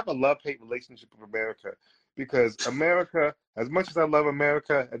I have a love-hate relationship with America because America, as much as I love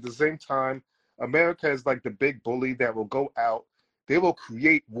America, at the same time, America is like the big bully that will go out. They will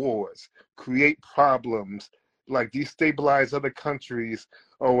create wars, create problems, like destabilize other countries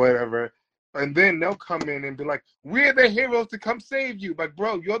or whatever. And then they'll come in and be like, "We're the heroes to come save you." Like,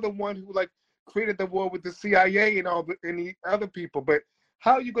 bro, you're the one who like created the war with the CIA and the other people. But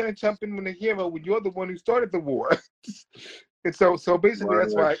how are you going to jump in when the hero when you're the one who started the war? And so basically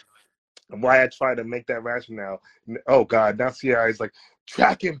that's why I try to make that rationale. Oh God, now CIA is like,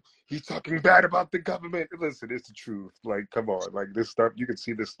 track him. He's talking bad about the government. Listen, it's the truth. Like, come on, like this stuff. You can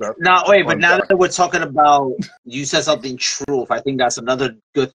see this stuff. Now, wait, but on now doc- that we're talking about, you said something truth. I think that's another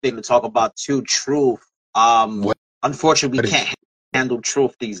good thing to talk about too. Truth. What Unfortunately, we is can't handle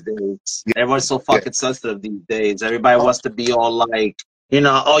truth these days. yeah, Everyone's so yeah. fucking sensitive these days. Everybody Oh, wants to be all like,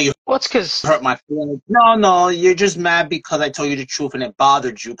 oh, you Well, it's because hurt my feelings. No, you're just mad because I told you the truth and it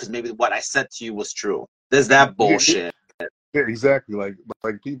bothered you because maybe what I said to you was true. There's that yeah, bullshit. yeah, exactly. Like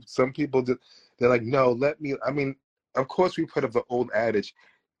people, some people just they're like, no, let me. I mean, of course, we put up the old adage,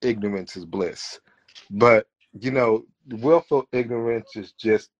 ignorance is bliss, but willful ignorance is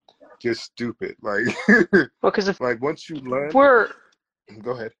just stupid. Like, because if like once you learn, we're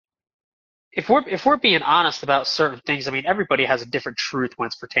go ahead. if we're being honest about certain things, I mean, everybody has a different truth when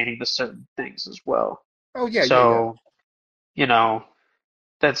it's pertaining to certain things as well. Oh yeah. So, you know,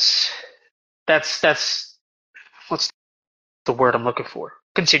 that's what's the word I'm looking for?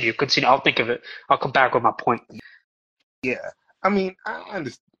 Continue. I'll think of it. I'll come back with my point. Yeah, I mean, I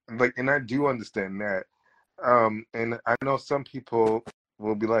understand, like, and I do understand that. And I know some people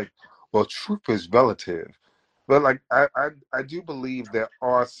will be like, "Well, truth is relative," but like, I do believe there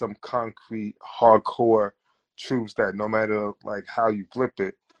are some concrete, hardcore truths that no matter like how you flip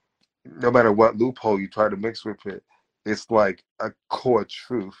it, no matter what loophole you try to mix with it, it's like a core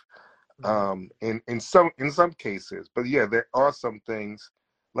truth. in some cases. But yeah, there are some things,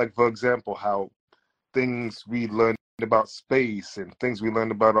 like for example, how things we learned about space and things we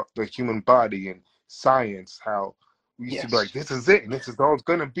learned about the human body and science, how we used to be like, Yes. this is it, and this is all it's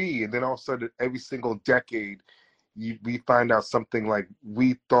gonna be, and then all of a sudden, every single decade, we find out something like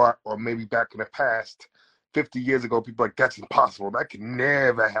we thought, or maybe back in the past, 50 years ago, people like, that's impossible, that can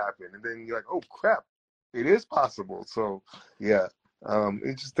never happen, and then you're like, oh crap, it is possible. So yeah,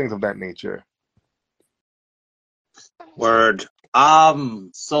 it's just things of that nature. Word.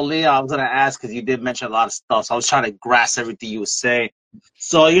 So Leah, I was gonna ask because you did mention a lot of stuff. So I was trying to grasp everything you were saying.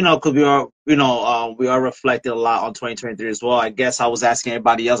 So, because we are, we are reflecting a lot on 2023 as well. I guess I was asking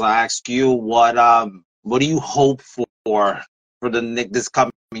everybody else. I asked you what do you hope for this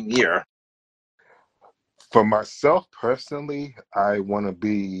coming year? For myself personally, I want to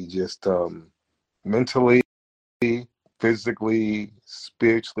be just mentally, physically,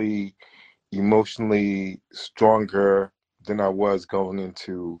 spiritually, emotionally stronger than I was going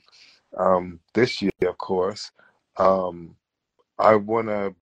into this year, of course. I want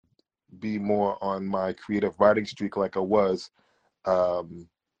to be more on my creative writing streak like I was um,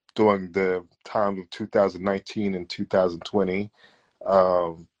 during the time of 2019 and 2020.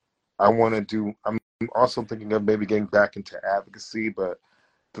 Um, I'm also thinking of maybe getting back into advocacy, but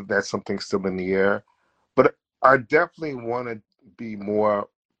that's something still in the air. But I definitely want to be more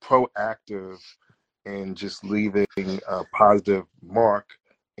proactive and just leaving a positive mark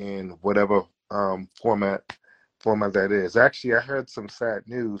in whatever format that is. Actually, I heard some sad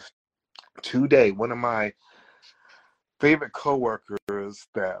news today. One of my favorite coworkers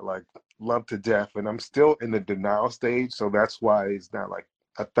that like love to death, and I'm still in the denial stage, so that's why it's not like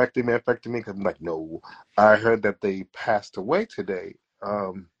affecting me. Because I'm like, no, I heard that they passed away today,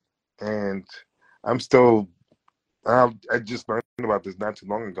 and I'm still. I just learned about this not too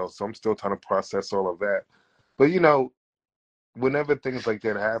long ago, so I'm still trying to process all of that. But whenever things like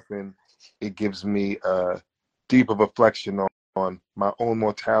that happen, it gives me a deeper reflection on my own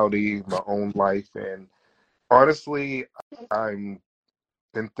mortality, my own life, and honestly, I'm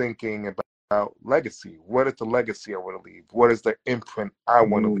been thinking about legacy. What is the legacy I want to leave? What is the imprint I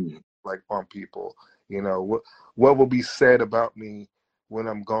want to leave, like on people? What will be said about me when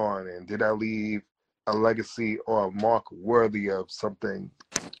I'm gone? And did I leave a legacy or a mark worthy of something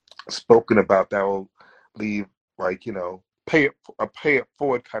spoken about that will leave, like, pay it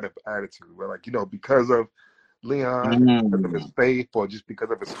forward kind of attitude, where, like, because of Leon, because of his faith, or just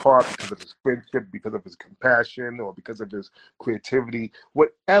because of his heart, because of his friendship, because of his compassion, or because of his creativity,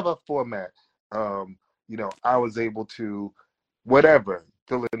 whatever format, I was able to, whatever,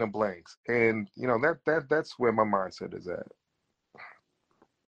 fill in the blanks, and that's where my mindset is at.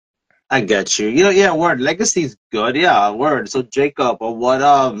 I get you. Yeah, word. Legacy is good. Yeah, word. So Jacob, or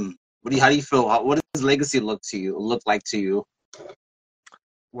how do you feel? What does legacy look like to you?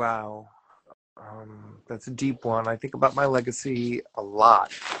 Wow. That's a deep one. I think about my legacy a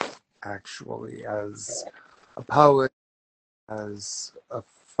lot, actually, as a poet, as a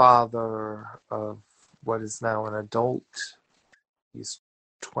father of what is now an adult. He's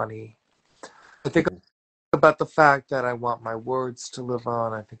 20. I think about the fact that I want my words to live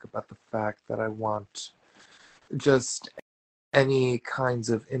on. I think about the fact that I want just any kinds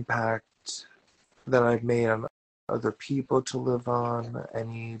of impact that I've made on other people to live on,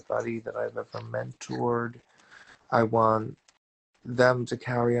 anybody that I've ever mentored. I want them to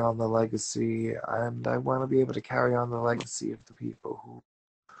carry on the legacy, and I want to be able to carry on the legacy of the people who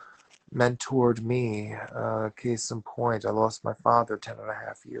mentored me. Case in point, I lost my father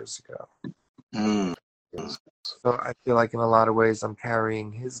 10.5 years ago. Mm. So I feel like in a lot of ways I'm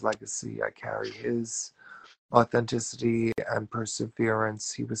carrying his legacy. I carry his authenticity and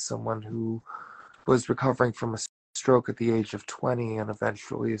perseverance. He was someone who was recovering from a stroke at the age of 20, and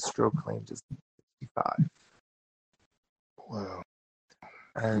eventually his stroke claimed his 65. Wow.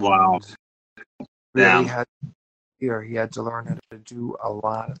 Wow. And really Damn. he had to learn how to do a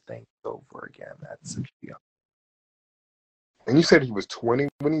lot of things over again at such a young. And you said he was 20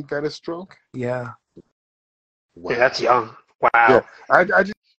 when he got a stroke? Yeah. Wow. Yeah, that's young. Wow. Yeah, I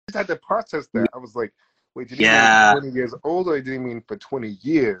just had to process that. I was like, wait, did he mean Yeah. 20 years old, or did he mean for 20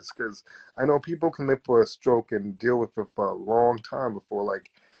 years? Because I know people can live for a stroke and deal with it for a long time before, like,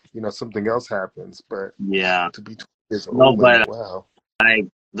 something else happens. But Yeah. to be 20 years No, old, but wow.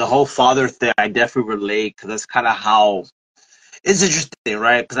 the whole father thing, I definitely relate because that's kind of how it's interesting,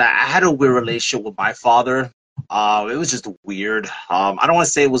 right? Because I had a weird relationship with my father. It was just weird. I don't want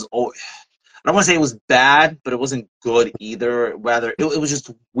to say it was. I don't want to say it was bad, but it wasn't good either. Rather, it was just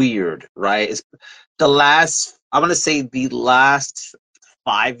weird, right? I'm gonna say the last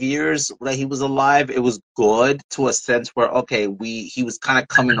 5 years that he was alive, it was good to a sense where, okay, he was kind of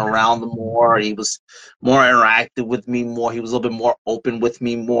coming around more. He was more interactive with me more. He was a little bit more open with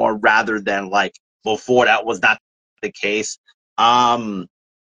me more rather than like before that was not the case.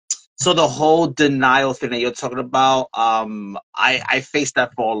 So the whole denial thing that you're talking about, I faced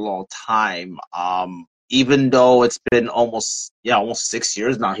that for a long time. Even though it's been almost 6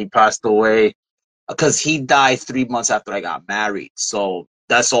 years now, he passed away because he died 3 months after I got married. So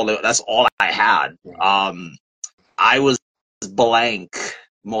that's all I had. I was blank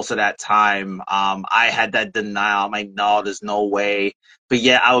most of that time. I had that denial. I'm like, no, there's no way. But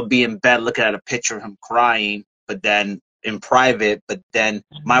yeah, I would be in bed looking at a picture of him crying, but then in private, but then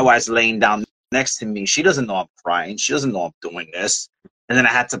my wife's laying down next to me. She doesn't know I'm crying. She doesn't know I'm doing this. And then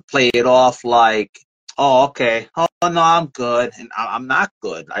I had to play it off like, oh, okay. Oh, no, I'm good. And I'm not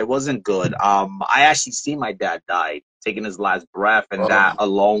good. I wasn't good. I actually see my dad die, taking his last breath, and that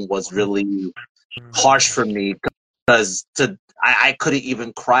alone was really harsh for me because I couldn't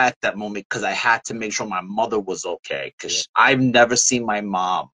even cry at that moment because I had to make sure my mother was okay because I've never seen my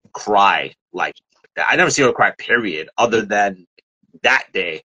mom cry like that. I never see her cry, period, other than that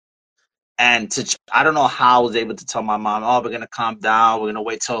day. And I don't know how I was able to tell my mom, oh, we're going to calm down. We're going to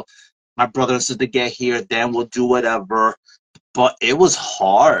wait till my brother and sister get here. Then we'll do whatever. But it was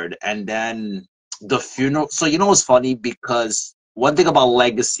hard. And then the funeral. So, you know what's funny? Because one thing about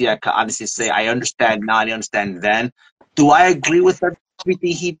legacy, I can honestly say, I understand now, I understand then. Do I agree with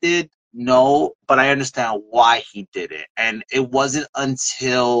everything he did? No, but I understand why he did it. And it wasn't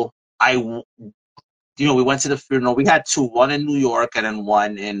until we went to the funeral. We had two, one in New York and then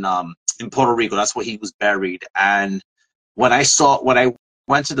one in Puerto Rico. That's where he was buried. And when I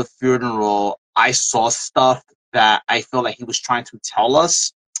went to the funeral, I saw stuff that I feel like he was trying to tell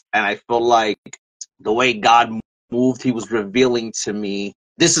us. And I feel like the way God moved, he was revealing to me,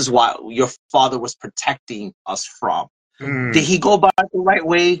 this is what your father was protecting us from. Did he go about it the right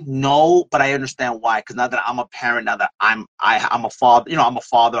way? No, but I understand why. Because now that I'm a parent, now that I'm a father, I'm a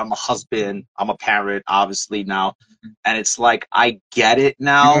father, I'm a husband, I'm a parent, obviously now, and it's like I get it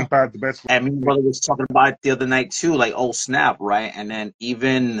now. And my brother was talking about it the other night too, like, oh snap, right? And then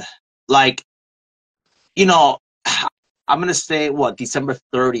even like, I'm gonna say December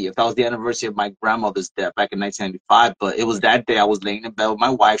 30th. That was the anniversary of my grandmother's death back in 1995. But it was that day I was laying in bed with my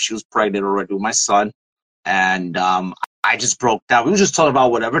wife. She was pregnant already with my son. And I just broke down. We were just talking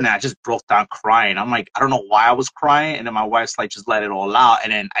about whatever, and I just broke down crying. I'm like, I don't know why I was crying. And then my wife's like, just let it all out.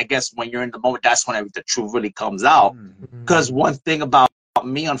 And then I guess when you're in the moment, that's when the truth really comes out. Because one thing about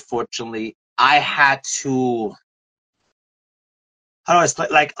me, unfortunately, I had to, how do I explain?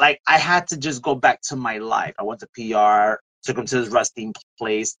 Like I had to just go back to my life. I went to PR, took him to his resting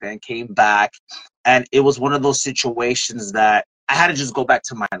place, then came back. And it was one of those situations that I had to just go back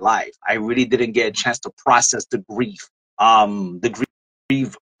to my life. I really didn't get a chance to process the grief,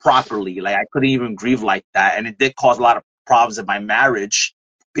 grieve properly. Like I couldn't even grieve like that, and it did cause a lot of problems in my marriage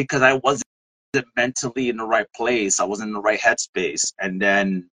because I wasn't mentally in the right place. I wasn't in the right headspace, and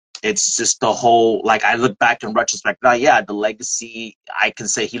then it's just the whole, like, I look back in retrospect now, yeah, the legacy I can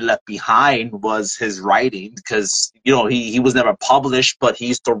say he left behind was his writing because, he was never published, but he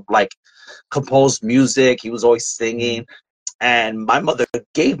used to, like, compose music. He was always singing. And my mother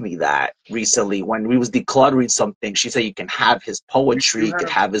gave me that recently when we was decluttering something. She said, you can have his poetry, you can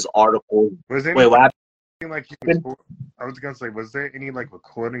have his articles. Wait, what happened? I was gonna say, was there any like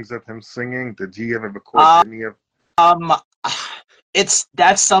recordings of him singing? Did he ever record any of?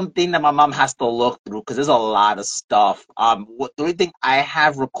 That's something that my mom has to look through because there's a lot of stuff. The only thing I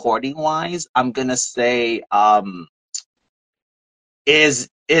have recording wise, I'm gonna say, is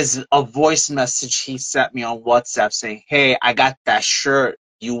a voice message he sent me on WhatsApp saying, "Hey, I got that shirt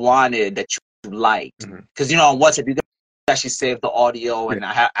you wanted that you liked." Because on WhatsApp you can actually save the audio, and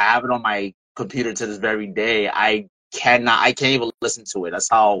I have it on my computer to this very day. I can't even listen to it. That's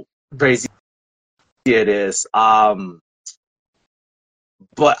how crazy it is.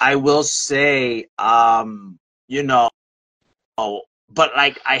 But I will say, but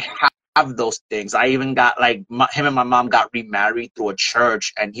like I have those things. I even got like him and my mom got remarried through a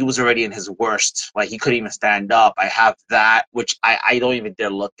church, and he was already in his worst. Like he couldn't even stand up. I have that, which I don't even dare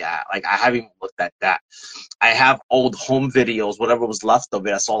look at. Like I haven't even looked at that. I have old home videos, whatever was left of it.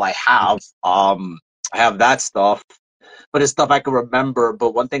 That's all I have. I have that stuff. But it's stuff I can remember.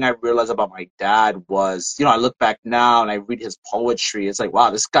 But one thing I realized about my dad was, I look back now and I read his poetry. It's like, wow,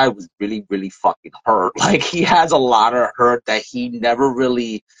 this guy was really, really fucking hurt. Like he has a lot of hurt that he never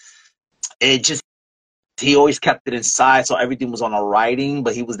really, he always kept it inside. So everything was on a writing,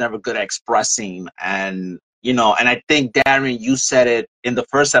 but he was never good at expressing. And You know, and I think, Darren, you said it in the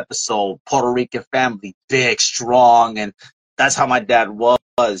first episode, Puerto Rican family, big, strong, and that's how my dad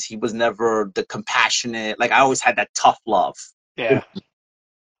was. He was never the compassionate, like I always had that tough love. Yeah.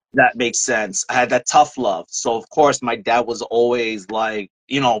 That makes sense. I had that tough love. So of course my dad was always like,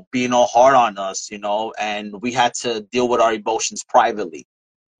 you know, being all hard on us, you know, and we had to deal with our emotions privately,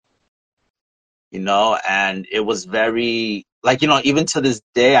 you know, and it was very like, you know, even to this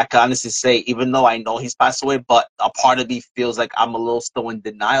day I can honestly say, even though I know he's passed away, but a part of me feels like I'm a little still in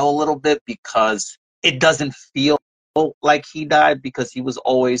denial a little bit because it doesn't feel like he died because he was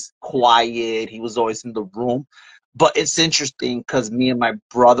always quiet, he was always in the room. But it's interesting because me and my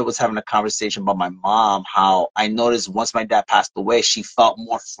brother was having a conversation about my mom, how I noticed once my dad passed away, she felt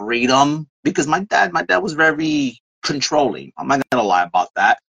more freedom because my dad was very controlling. I'm not gonna lie about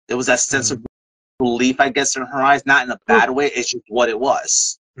that. There was that sense of relief, I guess, in her eyes, not in a bad way. It's just what it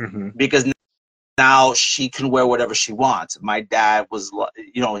was. Mm-hmm. Because now she can wear whatever she wants. My dad was,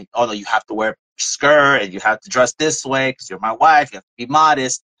 you know, oh no, you have to wear a skirt and you have to dress this way because you're my wife. You have to be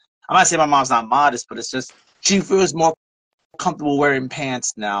modest. I'm not saying my mom's not modest, but it's just she feels more comfortable wearing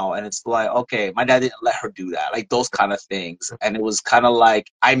pants now, and it's like, okay, my dad didn't let her do that, like those kind of things. And it was kind of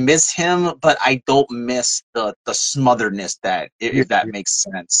like I miss him, but I don't miss the smotheredness that, if that makes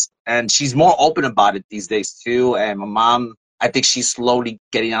sense. And she's more open about it these days too. And my mom, I think she's slowly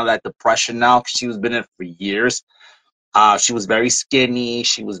getting out of that depression now because she was been in it for years. She was very skinny.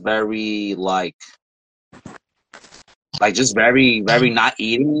 She was very just very, very not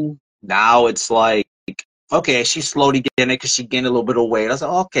eating. Now it's like, okay, she's slowly getting it because she gained a little bit of weight. I was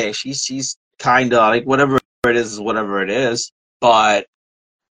like, okay, she's kind of like whatever it is whatever it is. But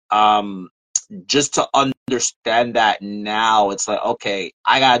just to understand that now, it's like, okay,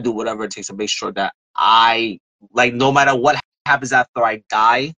 I gotta do whatever it takes to make sure that I, like, no matter what happens after I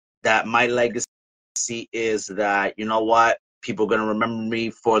die, that my legacy is that, you know what, people are gonna remember me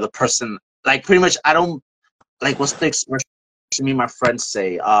for the person. Like, pretty much, I don't like, what's the expression me and my friends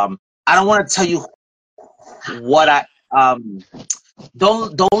say? I don't want to tell you what I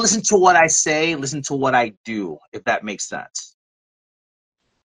don't listen to what I say, listen to what I do, if that makes sense.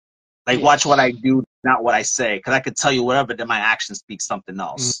 Like, Yeah. watch what I do, not what I say, because I could tell you whatever, then my actions speak something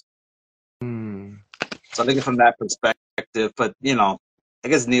else. Mm. So I think from that perspective, but you know, I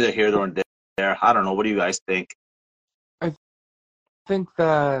guess neither here nor there. I don't know. What do you guys think? I think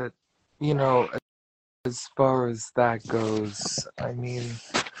that, you know, as far as that goes, I mean,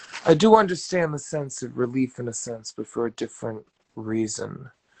 I do understand the sense of relief in a sense, but for a different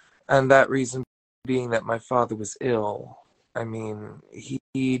reason. And that reason being that my father was ill. I mean,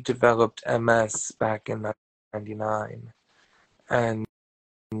 he developed MS back in 1999. And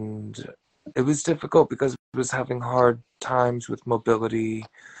it was difficult because he was having hard times with mobility.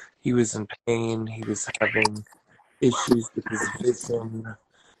 He was in pain. He was having issues with his vision.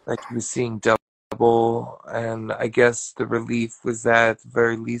 Like he was seeing double. And I guess the relief was that at the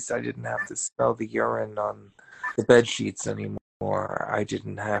very least I didn't have to smell the urine on the bed sheets anymore. I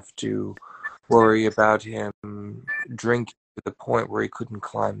didn't have to worry about him drinking to the point where he couldn't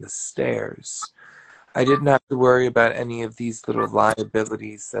climb the stairs. I didn't have to worry about any of these little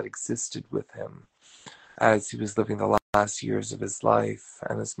liabilities that existed with him as he was living the last years of his life.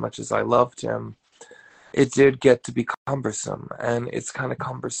 And as much as I loved him, it did get to be cumbersome. And it's kind of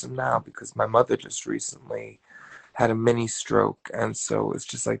cumbersome now because my mother just recently had a mini stroke. And so it's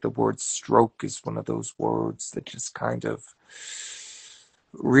just like the word stroke is one of those words that just kind of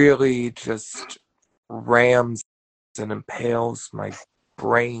really just rams and impales my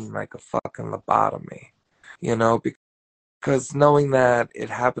brain like a fucking lobotomy, you know, because knowing that it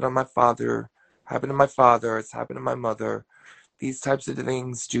happened on my father, happened to my father, it's happened to my mother, these types of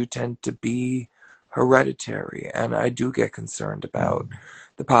things do tend to be hereditary, and I do get concerned about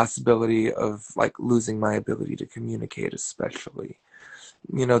the possibility of like losing my ability to communicate, especially.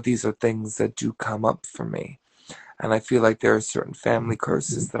 You know, these are things that do come up for me. And I feel like there are certain family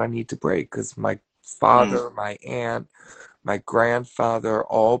curses that I need to break because my father, my aunt, my grandfather,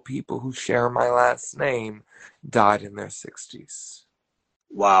 all people who share my last name, died in their 60s.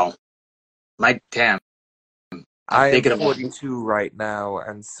 Wow, my damn. I'm I am thinking about 42 right now,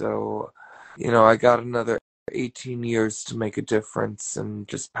 and so, you know, I got another 18 years to make a difference and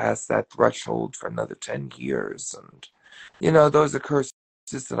just pass that threshold for another 10 years. And, you know, those are curses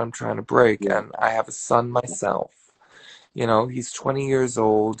that I'm trying to break. And I have a son myself. You know, he's 20 years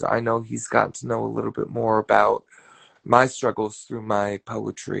old. I know he's gotten to know a little bit more about my struggles through my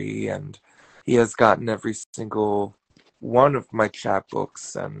poetry, and he has gotten every single one of my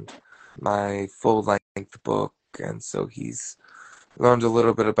chapbooks and my full-length book, and so he's learned a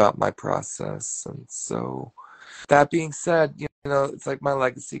little bit about my process. And so, that being said, you know, it's like my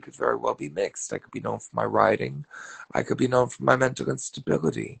legacy could very well be mixed. I could be known for my writing, I could be known for my mental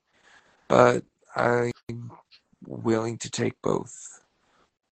instability, but I'm willing to take both.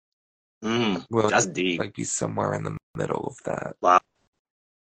 That's deep. Like be somewhere in the middle of that.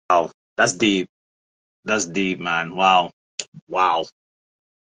 Wow, that's deep. That's deep, man. Wow, wow.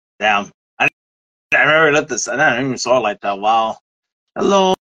 Damn. I never looked this. I never even saw it like that. Wow.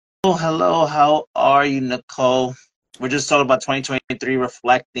 Hello, hello. How are you, Nicole? We're just talking about 2023,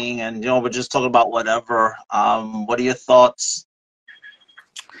 reflecting, and we're just talking about whatever. What are your thoughts?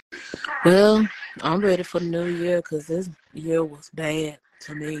 Well, I'm ready for the new year because this year was bad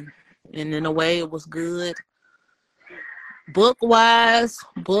to me. And in a way, it was good. Book-wise,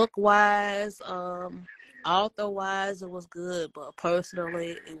 author-wise, it was good. But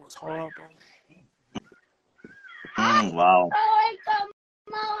personally, it was horrible. Wow.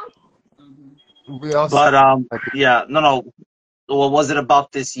 We also, But yeah, no. What was it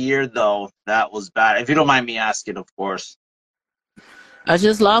about this year though that was bad? If you don't mind me asking, of course. I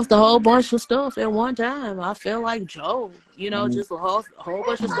just lost a whole bunch of stuff at one time. I felt like Joe, just a whole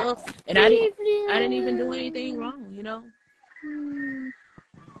bunch of stuff, and I didn't even do anything wrong.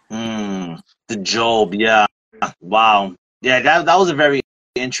 The Job, yeah. Wow. Yeah, that was a very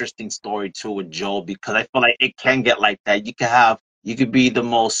interesting story too with Job, because I feel like it can get like that. You could be the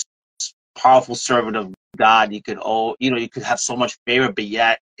most powerful servant of God. You could have so much favor, but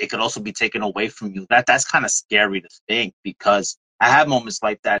yet it could also be taken away from you. That's kind of scary to think, because I had moments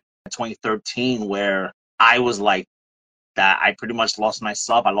like that in 2013 where I was like that. I pretty much lost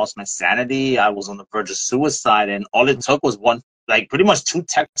myself. I lost my sanity. I was on the verge of suicide, and all it took was pretty much two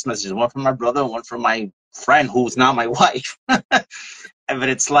text messages, one from my brother and one from my friend who's not my wife. But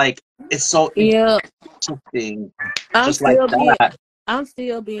it's like, it's so Yeah, interesting, I'm just like still being that. I'm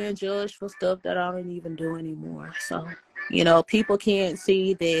still being judged for stuff that I don't even do anymore. So, people can't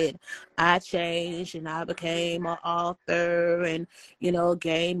see that I changed and I became an author and,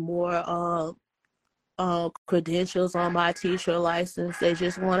 gained more credentials on my teacher license. They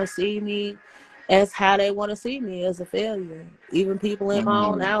just want to see me as how they want to see me, as a failure. Even people in my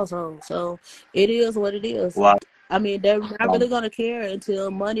own household. So it is what it is. Wow. I mean, they're not really going to care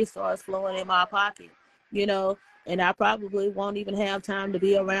until money starts flowing in my pocket, and I probably won't even have time to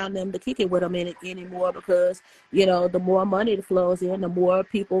be around them to kick it with them anymore, because, the more money that flows in, the more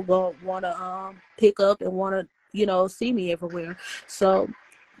people going to want to pick up and want to, see me everywhere. So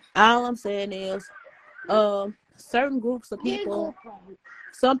all I'm saying is, certain groups of people,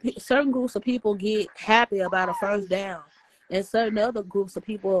 certain groups of people get happy about a first down, and certain other groups of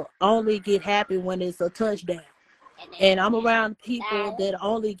people only get happy when it's a touchdown. And I'm around people that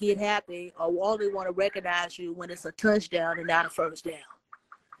only get happy or only want to recognize you when it's a touchdown and not a first down.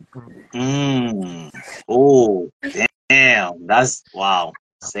 Oh, damn. That's wow.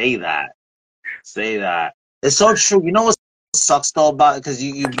 Say that. Say that. It's so true. You know what sucks though about it? Because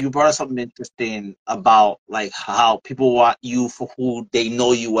you brought up something interesting about like how people want you for who they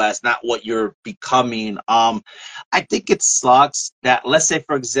know you as, not what you're becoming. I think it sucks that, let's say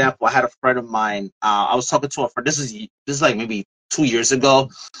for example, I had a friend of mine. I was talking to a friend. This is like maybe 2 years ago.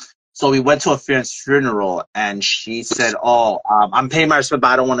 So we went to a friend's funeral, and she said, "Oh, I'm paying my respect, but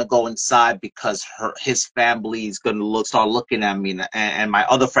I don't want to go inside because his family's gonna start looking at me." And my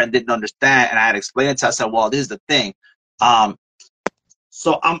other friend didn't understand, and I had explained it to her. I said, "Well, this is the thing.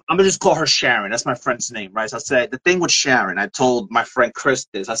 So I'm gonna just call her Sharon. That's my friend's name, right?" So I said, the thing with Sharon, I told my friend Chris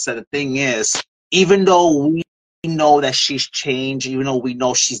this. I said, the thing is, even though we know that she's changed, even though we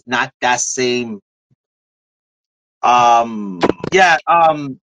know she's not that same." Yeah,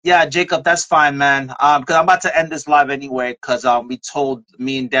 yeah, Jacob, that's fine, man. Because I'm about to end this live anyway, because we told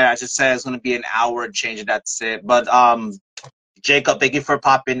me and Dad, I just said it's gonna be an hour and change, and that's it. But Jacob, thank you for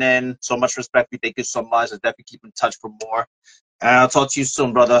popping in. So much respect. We thank you so much. I'll definitely keep in touch for more. And I'll talk to you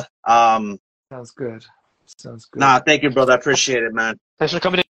soon, brother. sounds good. Sounds good. Nah, thank you, brother. I appreciate it, man. Thanks for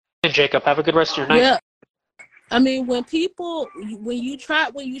coming in, Jacob. Have a good rest of your night. Yeah. I mean, when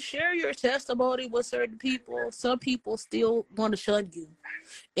you share your testimony with certain people, some people still want to shun you.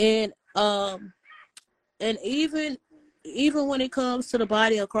 And even when it comes to the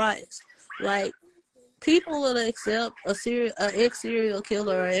body of Christ, like, people will accept a ex-serial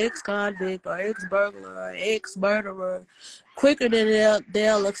killer, or ex-convict, or ex-burglar, or ex-murderer quicker than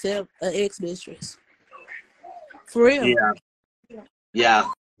they'll accept an ex-mistress. For real. Yeah, yeah.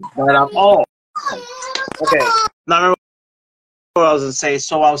 But oh, okay. Now remember what I was gonna say.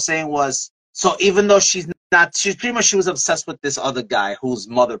 So what I was saying was, so even though she's not, she pretty much, she was obsessed with this other guy whose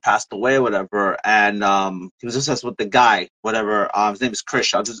mother passed away or whatever, and he was obsessed with the guy, whatever. His name is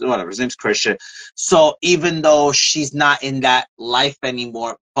Christian, whatever. His name's Christian. So even though she's not in that life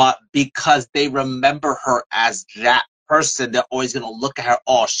anymore, but because they remember her as that person, they're always gonna look at her.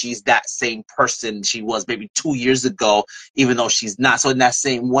 Oh, she's that same person she was maybe 2 years ago, even though she's not. So in that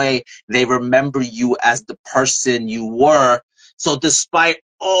same way, they remember you as the person you were. So despite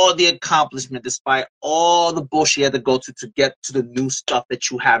all the accomplishment, despite all the bullshit you had to go to get to the new stuff that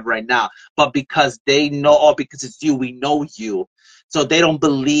you have right now, but because they know, oh, because it's you, we know you. So they don't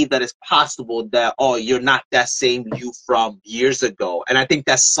believe that it's possible that, oh, you're not that same you from years ago. And I think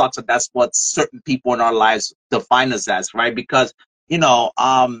that sucks, and that's what certain people in our lives define us as, right? Because, you know,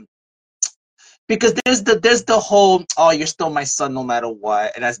 because there's the whole, oh, you're still my son no matter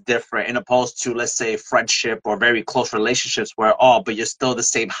what, and that's different, in opposed to, let's say, friendship or very close relationships where, oh, but you're still the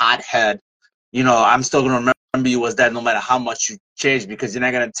same hothead. You know, I'm still gonna remember you as that no matter how much you change, because you're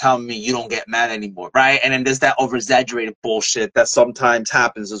not gonna tell me you don't get mad anymore, right? And then there's that over exaggerated bullshit that sometimes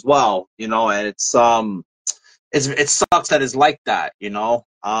happens as well, you know, and it sucks that it's like that, you know.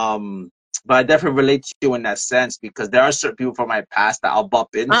 But I definitely relate to you in that sense, because there are certain people from my past that I'll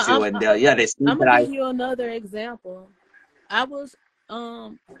bump into, and they see I'm that gonna give you another example. I was,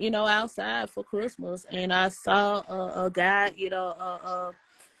 you know, outside for Christmas, and I saw a guy, you know,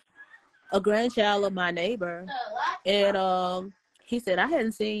 a grandchild of my neighbor, and he said, I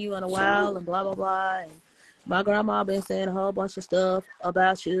hadn't seen you in a while, and blah blah blah. And my grandma been saying a whole bunch of stuff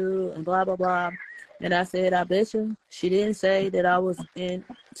about you, and blah blah blah. And I said, I bet you she didn't say that I was in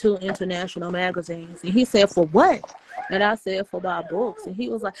 2 international magazines. And he said, for what? And I said, for my books. And he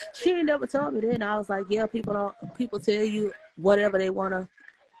was like, she ain't never told me that. And I was like, yeah, people tell you whatever they want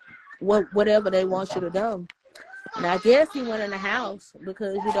you to know. And I guess he went in the house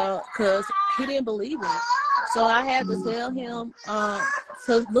because he didn't believe me. So I had to tell him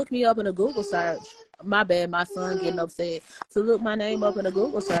to look me up in a Google search. My bad, my son getting upset. To look my name up in a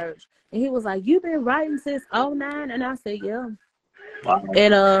Google search. And he was like, "You been writing since '09?" And I said, "Yeah." Wow.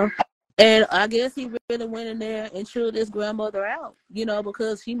 And I guess he really went in there and chewed his grandmother out, you know,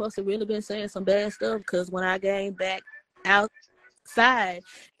 because she must have really been saying some bad stuff. Because when I came back outside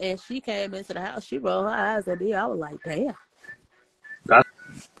and she came into the house, she rolled her eyes at me. I was like, "Damn."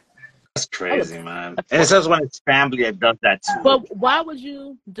 That's crazy, man. And it's just when it's family that does that too. But why would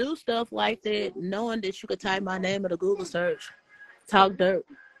you do stuff like that knowing that you could type my name in a Google search, talk dirt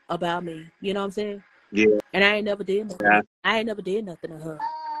about me? You know what I'm saying? Yeah. And I ain't never did nothing. Yeah. I ain't never did nothing to her.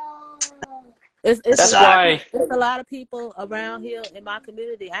 It's a lot of people around here in my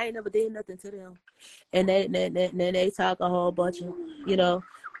community. I ain't never did nothing to them, and they talk a whole bunch of, you know,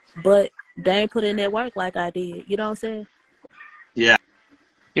 but they ain't put in their work like I did. You know what I'm saying? Yeah.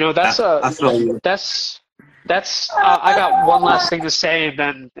 You know, that's I got one last thing to say,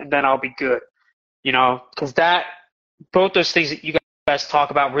 and then I'll be good. You know, because both those things that you guys talk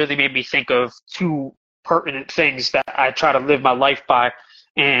about really made me think of 2 pertinent things that I try to live my life by,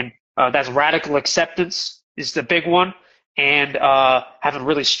 and that's radical acceptance is the big one, and having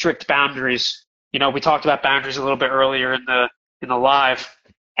really strict boundaries. You know, we talked about boundaries a little bit earlier in the live,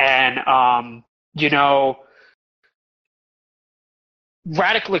 and you know,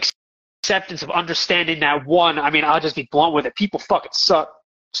 radical acceptance of understanding that, one, I mean, I'll just be blunt with it. People fucking suck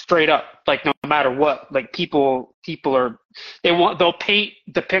straight up. Like, no matter what, like people are, they'll paint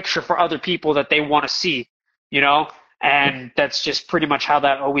the picture for other people that they want to see, you know, and that's just pretty much how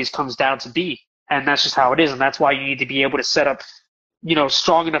that always comes down to be. And that's just how it is. And that's why you need to be able to set up, you know,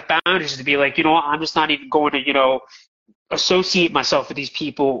 strong enough boundaries to be like, you know what, I'm just not even going to, you know, associate myself with these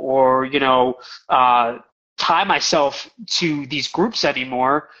people, or, you know, tie myself to these groups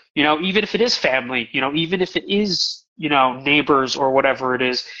anymore, you know, even if it is family, you know, even if it is, you know, neighbors or whatever it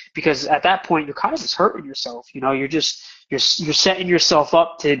is, because at that point you're kind of just hurting yourself, you know, you're setting yourself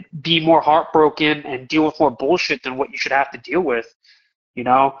up to be more heartbroken and deal with more bullshit than what you should have to deal with, you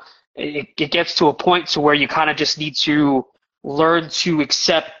know. It gets to a point to where you kind of just need to learn to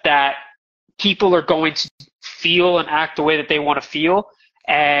accept that people are going to feel and act the way that they want to feel.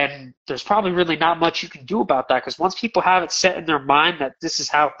 And there's probably really not much you can do about that, because once people have it set in their mind that this is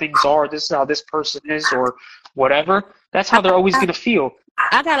how things are, this is how this person is, or whatever, that's how they're always going to feel.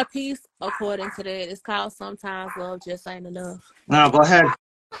 I got a piece according to that. It's called Sometimes Love Just Ain't Enough. No, go ahead.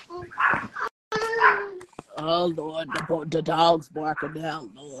 Oh, Lord, the dog's barking now,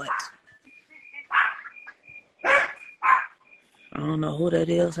 Lord. I don't know who that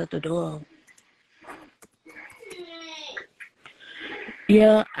is at the door.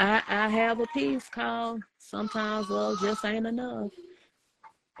 Yeah, I have a piece called Sometimes Love Just Ain't Enough.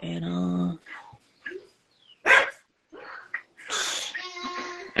 And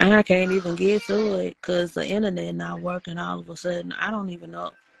I can't even get to it because the internet not working all of a sudden. I don't even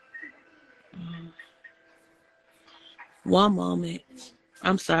know. One moment.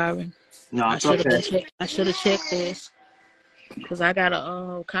 I'm sorry. No, I it's should have okay. been checked. I should have checked this because I got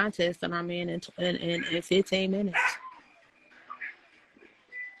a contest that I'm in 15 minutes.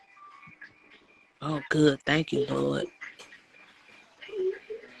 Oh, good. Thank you, Lord.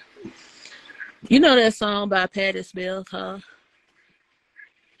 You know that song by Patti Smith, huh?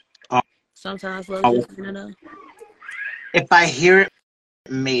 Uh, Sometimes love just enough. if I hear it,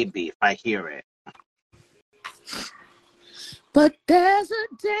 maybe if I hear it. But there's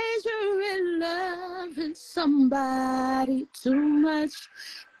a danger in loving somebody too much.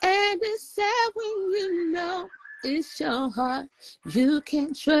 And it's sad when you know it's your heart you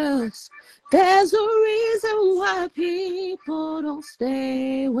can't trust. There's a reason why people don't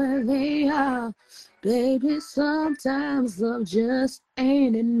stay where they are. Baby, sometimes love just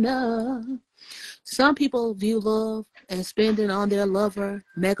ain't enough. Some people view love as spending on their lover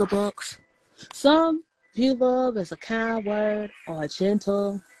megabucks. Some view love as a kind word or a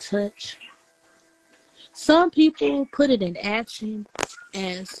gentle touch. Some people put it in action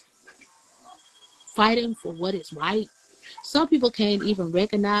as fighting for what is right. Some people can't even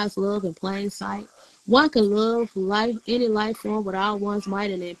recognize love in plain sight. One can love life, any life form without one's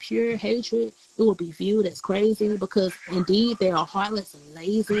might, and in pure hatred, it will be viewed as crazy because indeed they are heartless and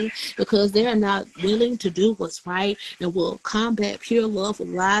lazy because they are not willing to do what's right and will combat pure love with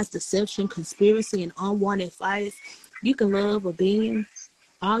lies, deception, conspiracy, and unwanted fights. You can love a being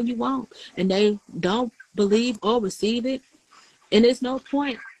all you want, and they don't believe or receive it, and there's no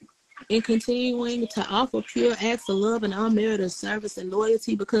point in continuing to offer pure acts of love and unmerited service and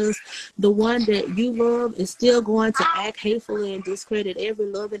loyalty because the one that you love is still going to act hatefully and discredit every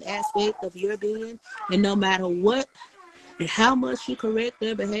loving aspect of your being. And no matter what and how much you correct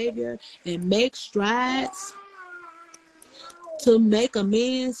their behavior and make strides to make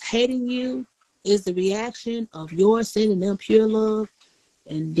amends, hating you is the reaction of your sending them pure love.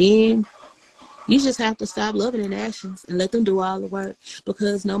 And then you just have to stop loving in actions and let them do all the work.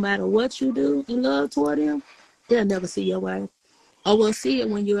 Because no matter what you do in love toward them, they'll never see your way. Or will see it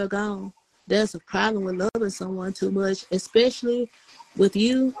when you're gone. There's a problem with loving someone too much, especially with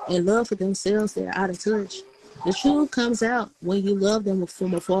you and love for themselves. They're out of touch. The truth comes out when you love them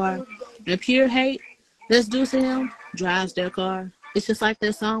from afar. And pure hate that's due to them drives their car. It's just like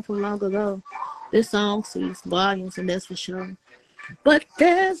that song from long ago. This song speaks volumes, and that's for sure. But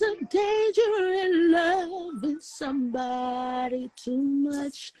there's a danger in loving somebody too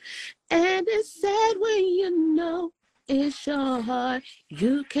much. And it's sad when you know it's your heart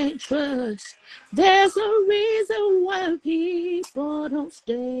you can't trust. There's a reason why people don't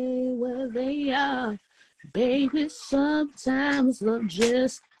stay where they are. Baby, sometimes love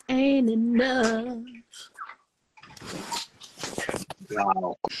just ain't enough.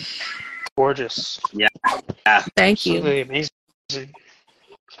 Wow. Gorgeous. Yeah. Thank you. Absolutely amazing.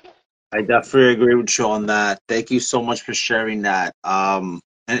 I definitely agree with you on that. Thank you so much for sharing that. And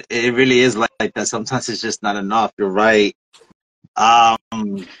it really is like that. Sometimes it's just not enough. You're right.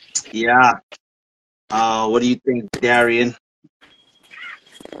 Yeah. What do you think, Darian?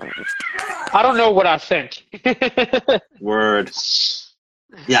 I don't know what I think. Word.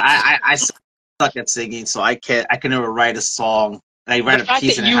 Yeah, I suck at singing, so I can never write a song. I The write a fact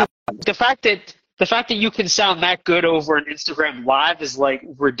piece that and I have. the fact that you can sound that good over an Instagram live is like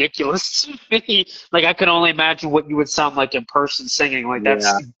ridiculous to me. Like I can only imagine what you would sound like in person singing. Like Yeah.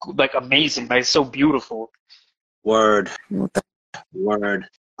 that's like amazing. Like so beautiful. Word. Word.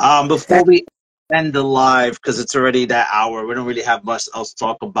 Before we end the live, because it's already that hour, we don't really have much else to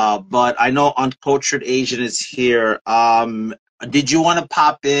talk about. But I know Uncultured Asian is here. Did you want to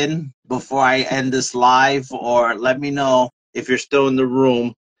pop in before I end this live, or let me know if you're still in the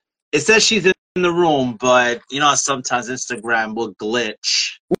room? It says she's in the room, but you know sometimes Instagram will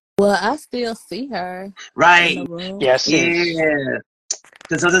glitch. Well, I still see her in Right. the room. Yes. Yeah.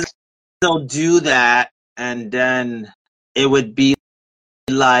 Because sometimes they'll do that, and then it would be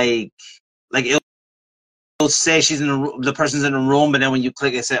like it'll say she's in the person's in the room, but then when you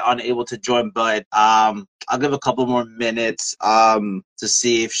click it say unable to join. But I'll give a couple more minutes to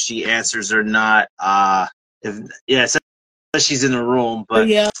see if she answers or not. If yeah, it says she's in the room, but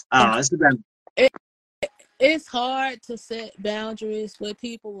Yeah. I don't know. Instagram. It's hard to set boundaries with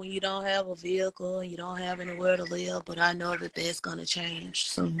people when you don't have a vehicle and you don't have anywhere to live, but I know that that's going to change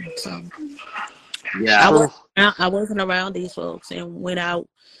soon. So Yeah. I wasn't around these folks, and when I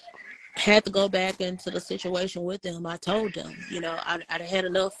had to go back into the situation with them, I told them, you know, I had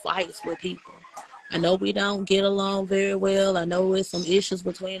enough fights with people. I know we don't get along very well. I know there's some issues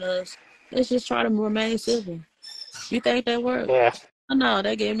between us. Let's just try to remain civil. You think that worked? Yeah. Oh, no,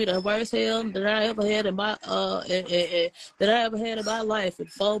 they gave me the worst hell that I ever had in my that I ever had in my life in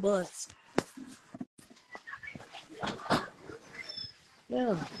 4 months.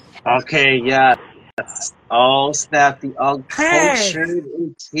 Yeah. Okay, yes. Oh, snap, the Hey. uncultured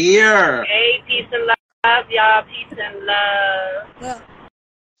is here. Hey, peace and love, y'all. Peace and love. Well,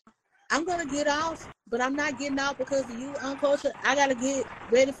 I'm gonna get off, but I'm not getting off because of you, Uncultured. I gotta get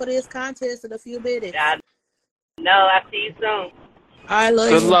ready for this contest in a few minutes. I know. I see you soon. I love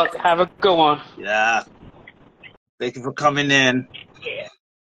Good you. luck. Have a good one. Yeah. Thank you for coming in. Yeah.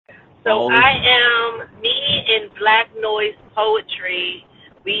 So I am me in Black Noise Poetry.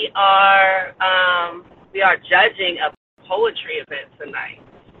 We are judging a poetry event tonight.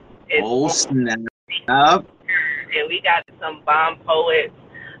 Oh, snap. And we got some bomb poets,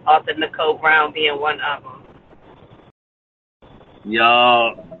 author Nicole Brown being one of them.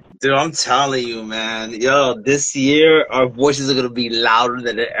 Yo, dude, I'm telling you, man. Yo, this year our voices are gonna be louder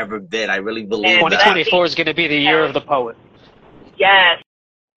than they've ever been. I really believe that. 2024 is going to be the year of the poet. Yes.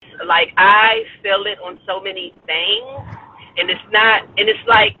 Like, I feel it on so many things, and it's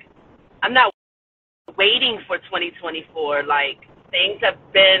like, I'm not waiting for 2024. Like, things have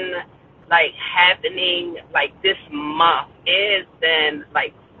been, like, happening, like, this month. It has been,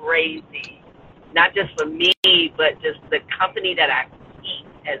 like, crazy. Not just for me, but just the company that I keep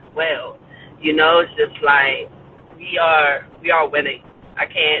as well. You know, it's just like, we are winning. I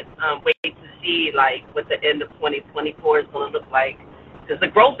can't wait to see, like, what the end of 2024 is going to look like. Because the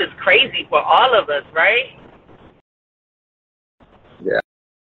growth is crazy for all of us, right?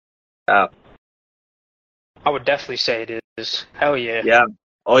 Yeah. I would definitely say it is. Hell yeah. Yeah.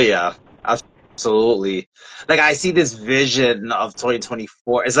 Oh, yeah. Absolutely. Like, I see this vision of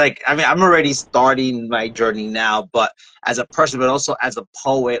 2024. It's like, I mean, I'm already starting my journey now, but as a person, but also as a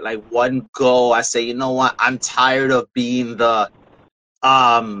poet, like, one goal, I say, you know what? I'm tired of being the,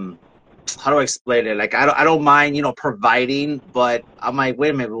 how do I explain it? Like, I don't mind, you know, providing, but I'm like, wait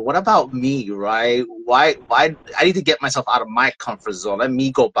a minute, what about me, right? Why I need to get myself out of my comfort zone. Let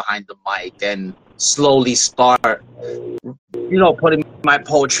me go behind the mic and slowly start, you know, putting my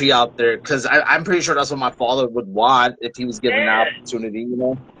poetry out there, because I'm pretty sure that's what my father would want if he was given the opportunity, you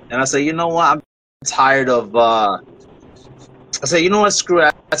know. And I say, you know what? I'm tired of. I said, you know what? Screw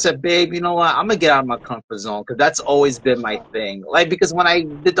it. I said, babe, you know what? I'm gonna get out of my comfort zone, because that's always been my thing. Like, because when I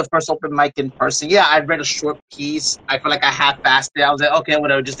did the first open mic in person, yeah, I read a short piece. I feel like I half-assed it. I was like, okay,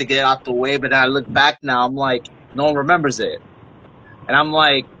 whatever, just to get it out the way. But then I look back now, I'm like, no one remembers it, and I'm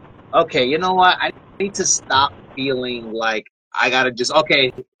like, okay, you know what? I need to stop feeling like I gotta just,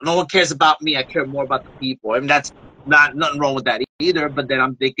 okay, no one cares about me. I care more about the people. I mean, that's nothing wrong with that either. But then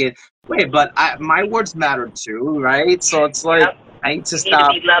I'm thinking, wait, but my words matter too, right? So it's like, I need to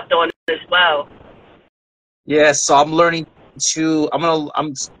stop. You need to be loved on as well. Yeah, so I'm learning to.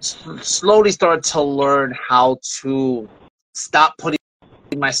 I'm slowly starting to learn how to stop putting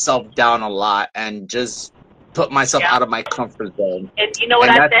myself down a lot and just put myself out of my comfort zone. And you know what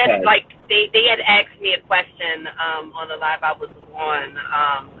I said? Like, they had asked me a question on the live I was on,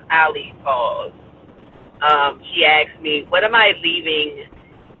 Ali calls. She asked me, what am I leaving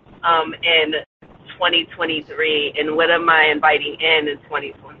in 2023, and what am I inviting in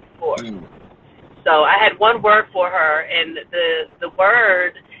 2024? So I had one word for her, and the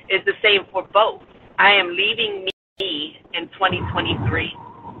word is the same for both. I am leaving me in 2023,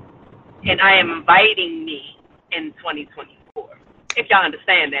 and I am inviting me in 2024. If y'all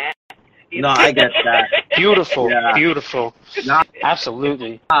understand that. No, I get that. Beautiful, beautiful. No,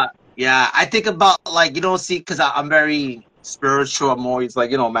 absolutely. Yeah, I think about, like, you know, see, because I'm very spiritual. I'm always like,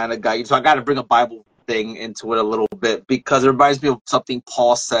 you know, man of God. So I got to bring a Bible thing into it a little bit, because it reminds me of something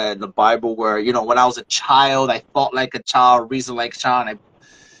Paul said in the Bible, where, you know, when I was a child, I thought like a child, reasoned like a child, and I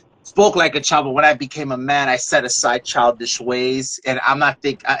spoke like a child. But when I became a man, I set aside childish ways. And I'm not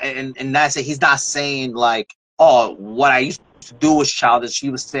and that's it. He's not saying like, oh, what I used to do was childish. He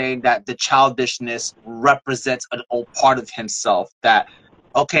was saying that the childishness represents an old part of himself. That,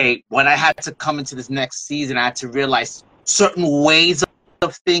 okay, when I had to come into this next season, I had to realize certain ways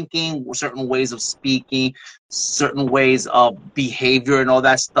of thinking, certain ways of speaking, certain ways of behavior and all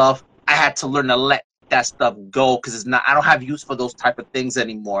that stuff. I had to learn to let that stuff go, because it's not, I don't have use for those type of things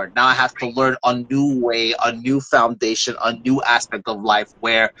anymore. Now I have to learn a new way, a new foundation, a new aspect of life,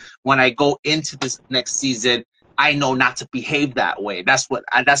 where when I go into this next season, I know not to behave that way. That's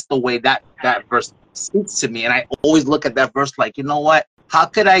the way that verse speaks to me. And I always look at that verse like, you know what? How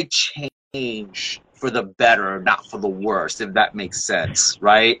could I change for the better, not for the worse, if that makes sense,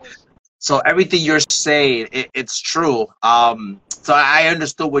 right? So everything you're saying, it's true. So I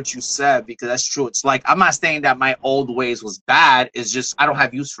understood what you said because that's true. It's like I'm not saying that my old ways was bad. It's just I don't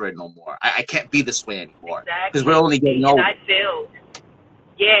have use for it no more. I can't be this way anymore because we're only getting older. And I feel,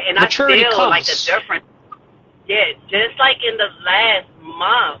 and Maturity I feel comes. like a difference. Yeah, just like in the last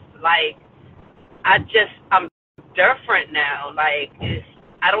month, like I'm different now. Like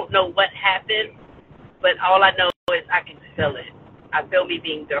I don't know what happened, but all I know is I can feel it. I feel me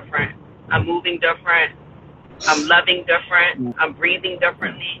being different. I'm moving different. I'm loving different. I'm breathing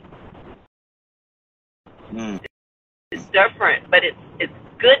differently. It's different, but it's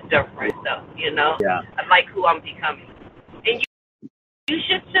good different though, you know? Yeah. I like who I'm becoming. And you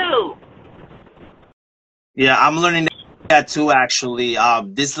should too. Yeah, I'm learning that too actually.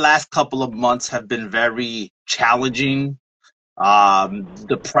 This last couple of months have been very challenging.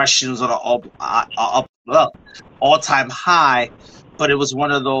 Depressions on an all-time high, but it was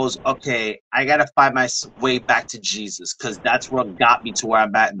one of those, okay, I gotta find my way back to Jesus because that's what got me to where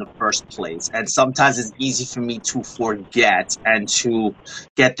I'm at in the first place. And sometimes it's easy for me to forget and to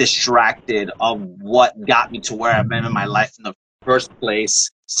get distracted of what got me to where I'm in my life in the first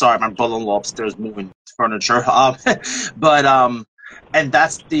place. Sorry, my brother-in-law upstairs moving furniture. And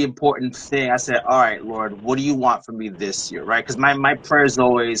that's the important thing. I said, all right, Lord, what do you want from me this year, right? Because my prayer is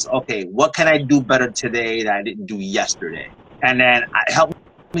always, okay, what can I do better today that I didn't do yesterday? And then help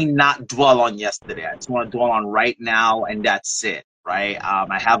me not dwell on yesterday. I just want to dwell on right now, and that's it, right?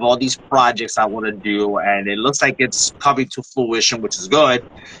 I have all these projects I want to do, and it looks like it's coming to fruition, which is good.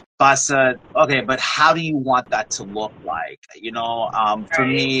 But I said, okay, but how do you want that to look like? You know, for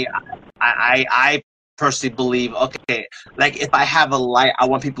me, I personally believe, okay, like if I have a light, I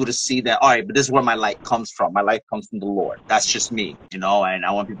want people to see that, all right, but this is where my light comes from. My light comes from the Lord. That's just me, you know, and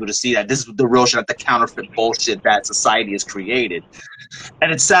I want people to see that this is the real shit, not the counterfeit bullshit that society has created.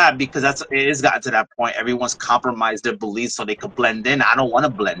 And it's sad because it has gotten to that point. Everyone's compromised their beliefs so they could blend in. I don't want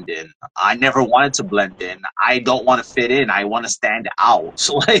to blend in. I never wanted to blend in. I don't want to fit in. I want to stand out.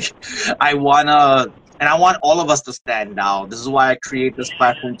 So like, I want all of us to stand out. This is why I create this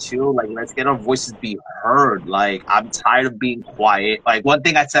platform too. Like, let's get our voices be heard. Like, I'm tired of being quiet. Like, one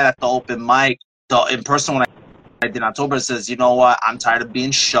thing I said at the open mic, in person when I did in October, says, you know what, I'm tired of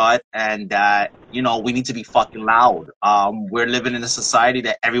being shut, and that, you know, we need to be fucking loud. We're living in a society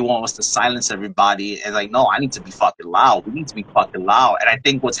that everyone wants to silence everybody. And like, no, I need to be fucking loud. We need to be fucking loud. And I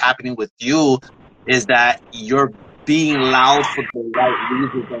think what's happening with you is that you're being loud for the right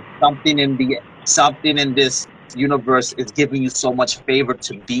reasons, and something in this universe is giving you so much favor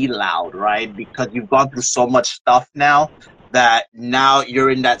to be loud, right? Because you've gone through so much stuff now that now you're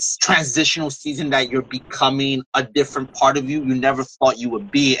in that transitional season that you're becoming a different part of you never thought you would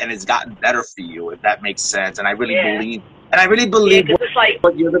be, and it's gotten better for you, if that makes sense. And I really believe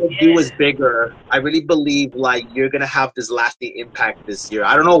what you're going to do is bigger. I really believe like you're going to have this lasting impact this year.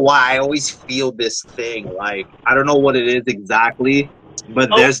 I don't know why I always feel this thing. Like, I don't know what it is exactly, but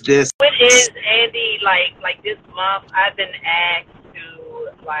there's this. What is, Andy, like this month I've been asked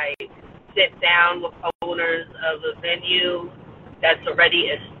to like sit down with owners of a venue that's already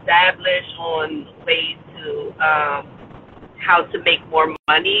established on ways to how to make more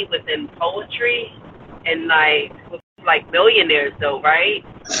money within poetry, and like millionaires though, right?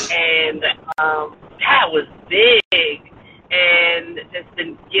 And that was big, and it's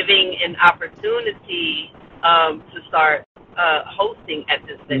been giving an opportunity to start hosting at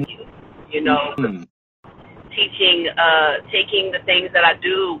this venue, you know. Teaching, taking the things that I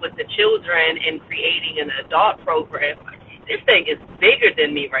do with the children and creating an adult program. This thing is bigger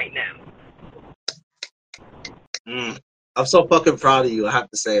than me right now. I'm so fucking proud of you. I have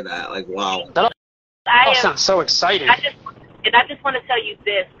to say that. Like, wow. That sounds so exciting. I just want to tell you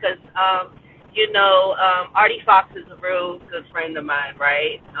this because, you know, Artie Fox is a real good friend of mine,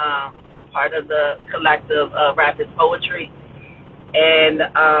 right? Part of the collective Rapid Poetry, and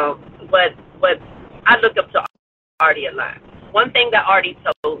what I look up to Artie a lot. One thing that Artie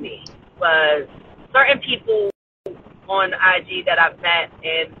told me was certain people on IG that I've met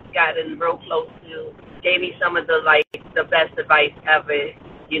and gotten real close to gave me some of the best advice ever,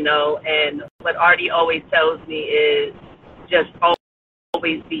 you know. And what Artie always tells me is just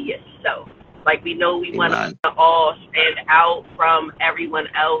always be yourself. Like, we know we want to all stand out from everyone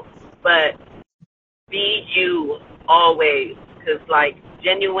else, but be you always, because like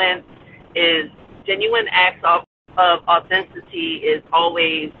genuine acts of authenticity is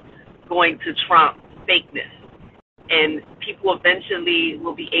always going to trump fakeness, and people eventually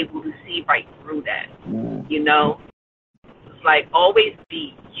will be able to see right through that. You know, it's like always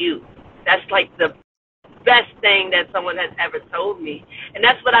be you. That's like the best thing that someone has ever told me. And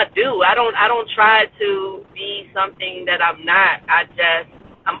that's what I do. I don't try to be something that I'm not.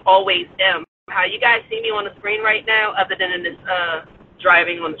 I'm always am. How you guys see me on the screen right now, other than in this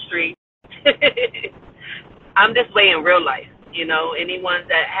driving on the street, I'm this way in real life. You know, anyone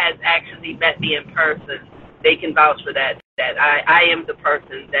that has actually met me in person, they can vouch for that. That I am the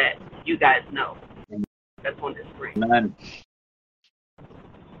person that you guys know. That's on the screen. Amen.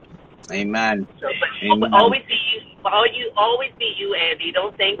 Amen. So, but Amen. always be you. Always be you, Andy.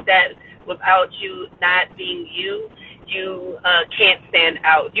 Don't think that without you not being you, you can't stand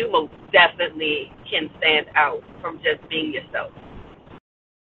out. You most definitely can stand out from just being yourself.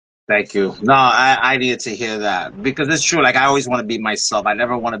 Thank you. No, I needed to hear that, because it's true. Like, I always want to be myself. I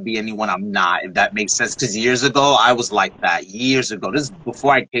never want to be anyone I'm not, if that makes sense. Because years ago, I was like that. Years ago, this is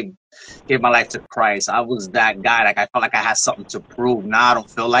before I gave my life to Christ. I was that guy. Like, I felt like I had something to prove. Now I don't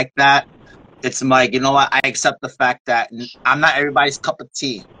feel like that. It's like, you know what? I accept the fact that I'm not everybody's cup of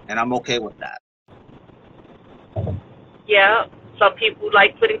tea, and I'm okay with that. Yeah, some people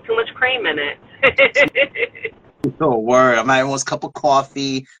like putting too much cream in it. Oh, word. I'm not everyone's cup of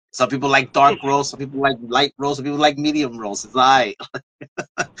coffee. Some people like dark roast. Some people like light roast. Some people like medium roast. It's all right.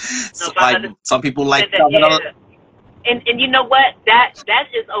 So, like, some people like And you know what? That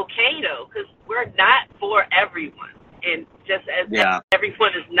is okay though, because we're not for everyone, and just as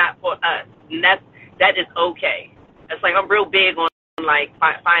everyone is not for us, and that is okay. It's like I'm real big on like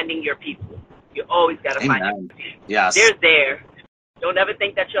finding your people. You always gotta find your people. Yes. They're there. Don't ever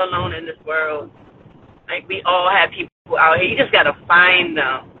think that you're alone in this world. Like, we all have people out here. You just gotta find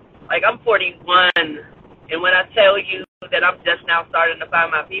them. Like, I'm 41, and when I tell you that I'm just now starting to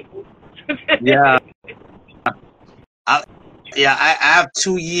find my people. Yeah. I have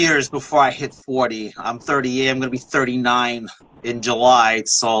 2 years before I hit 40. I'm 38. I'm gonna be 39 in July.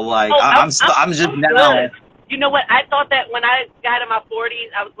 So, like, I'm just now. Good. You know what? I thought that when I got in my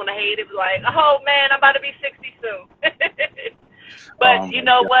 40s, I was gonna hate it. Like, oh man, I'm about to be 60 soon. But you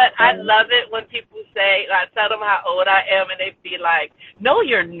know what? I love it when people say, I tell them how old I am, and they be like, no,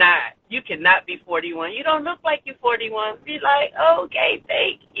 you're not. You cannot be 41. You don't look like you're 41. Be like, okay,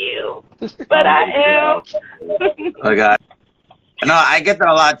 thank you. But I am. Oh, God. No, I get that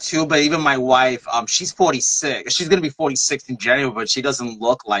a lot, too. But even my wife, she's 46. She's going to be 46 in January, but she doesn't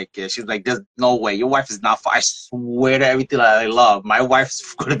look like it. She's like, there's no way. Your wife is not. I swear to everything that I love. My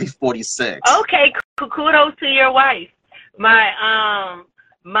wife's going to be 46. Okay, kudos to your wife. My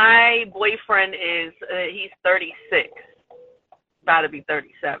boyfriend is he's 36, about to be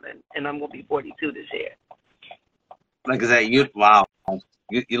 37, and I'm gonna be 42 this year. Like I said, you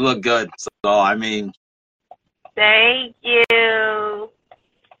look good. So I mean, thank you.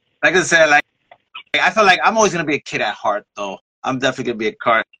 Like I said, like I feel like I'm always gonna be a kid at heart, though. I'm definitely gonna be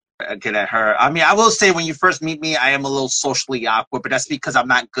a kid at heart. I mean, I will say when you first meet me, I am a little socially awkward, but that's because I'm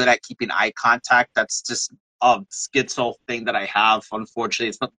not good at keeping eye contact. That's just schizo thing that I have. Unfortunately,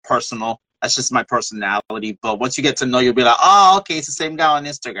 it's not personal. That's just my personality. But once you get to know, you'll be like, oh, okay, it's the same guy on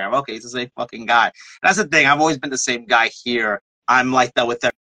Instagram. Okay, it's the same fucking guy. And that's the thing. I've always been the same guy here. I'm like that with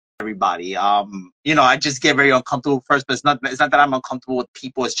everybody. You know, I just get very uncomfortable first, but it's not that I'm uncomfortable with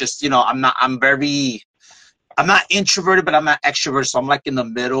people. It's just, you know, I'm not introverted, but I'm not extroverted. So I'm like in the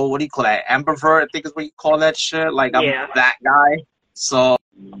middle. What do you call that? Ambivert, I think is what you call that shit. Like, I'm that guy. So,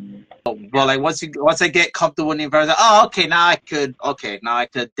 but like once I get comfortable in the environment, oh, okay, now I could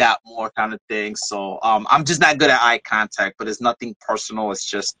adapt more, kind of thing. So I'm just not good at eye contact, but it's nothing personal. It's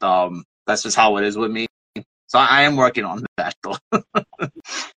just that's just how it is with me. So I am working on that though.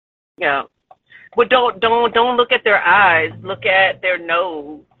 Yeah, but don't look at their eyes. Look at their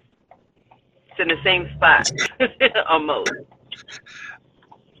nose. It's in the same spot, almost.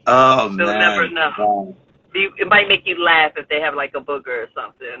 Oh, so man. Never know. Wow. It might make you laugh if they have like a booger or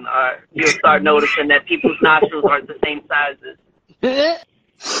something, or you'll start noticing that people's nostrils aren't the same sizes.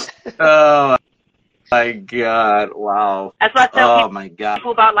 Oh my God! Wow. That's why I tell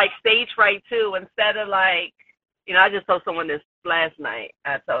people about like stage fright too. Instead of like, you know, I just told someone this last night.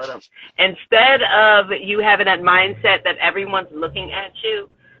 I told them, instead of you having that mindset that everyone's looking at you,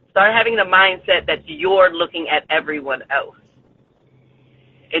 start having the mindset that you're looking at everyone else.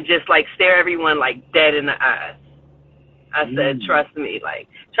 And just like stare everyone like dead in the eyes. I said, trust me, like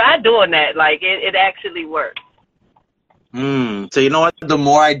try doing that. Like it actually works. So you know what? The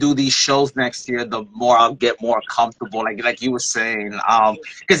more I do these shows next year, the more I'll get more comfortable. Like you were saying,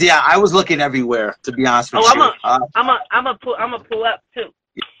 because I was looking everywhere, to be honest with you. I'm a pull up too.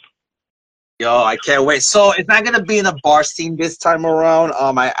 Yo, I can't wait. So it's not gonna be in a bar scene this time around.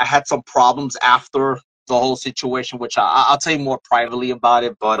 I had some problems after the whole situation, which I'll tell you more privately about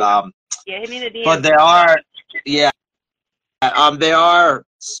it. But Yeah, hit me in the DMs. But there are, yeah, there are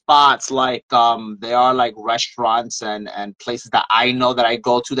spots like there are like restaurants and places that I know that I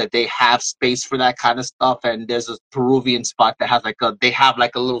go to that they have space for that kind of stuff. And there's a Peruvian spot that has they have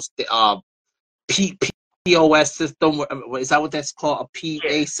like a little POS system. Is that what that's called? A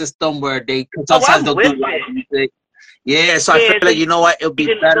PA system where they sometimes I'm they'll with do live it. music. Yeah, so I Yeah, feel so like you know what, it'll you be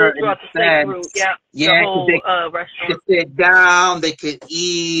can better go throughout the instead. steak route. Yeah, Yeah, the 'cause whole they could restaurant. sit down, they could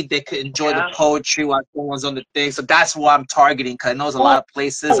eat, they could enjoy the Yeah. poetry while someone's on the thing. So that's what I'm targeting because I know there's a lot of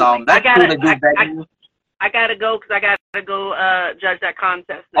places. I That's cool to do I gotta go because I gotta go judge that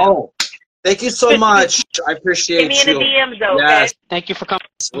contest now. Oh, thank you so much. I appreciate Hit me in the you. DMs though, Yes, okay? Thank you for coming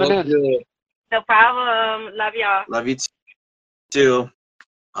will in. do. No problem. Love y'all. Love you too.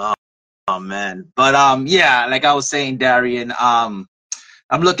 Oh man, but yeah, like I was saying, Darian, I'm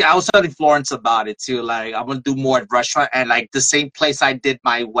looking. I was telling Florence about it too. Like I'm gonna do more at restaurant and like the same place I did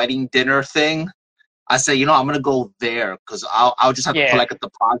my wedding dinner thing. I say, you know, I'm gonna go there because I'll just have to put like a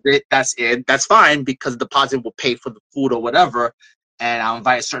deposit. That's it. That's fine because the deposit will pay for the food or whatever. And I'll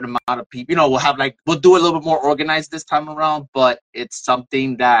invite a certain amount of people. You know, we'll do it a little bit more organized this time around. But it's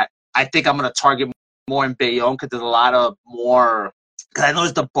something that I think I'm gonna target more in Bayonne because there's a lot of more. Because I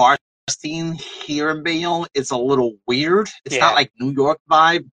noticed the bar scene here in Bayonne is a little weird. It's not like New York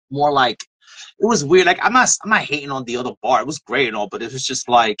vibe. More like it was weird. Like I'm not hating on the other bar. It was great and all, but it was just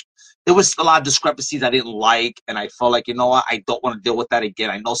like there was a lot of discrepancies I didn't like, and I felt like, you know what, I don't want to deal with that again.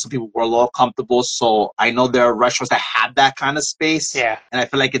 I know some people were a little comfortable, so I know there are restaurants that have that kind of space, and I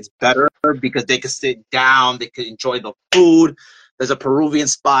feel like it's better because they could sit down, they could enjoy the food. There's a Peruvian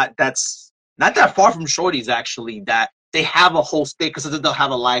spot that's not that far from Shorty's, actually, that they have a whole stage because they'll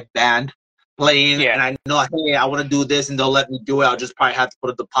have a live band playing, and I know, hey, I want to do this, and they'll let me do it. I'll just probably have to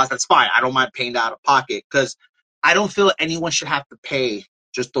put a deposit. That's fine. I don't mind paying that out of pocket because I don't feel anyone should have to pay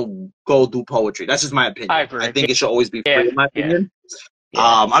just to go do poetry. That's just my opinion. I agree. I think it should always be free, in my opinion.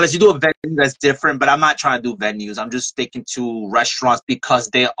 Yeah. Unless you do a venue that's different, but I'm not trying to do venues. I'm just sticking to restaurants because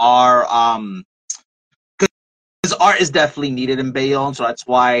they are because art is definitely needed in Bayonne, so that's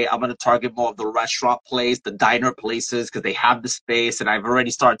why I'm going to target more of the restaurant place, the diner places, because they have the space, and I've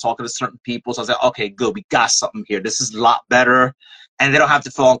already started talking to certain people, so I was like, okay, good, we got something here. This is a lot better, and they don't have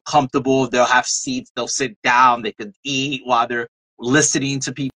to feel uncomfortable. They'll have seats, they'll sit down, they can eat while they're listening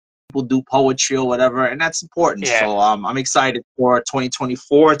to people do poetry or whatever, and that's important. So I'm excited for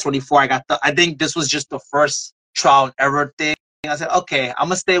 2024. 24, I think this was just the first trial and error thing. I said, okay, I'm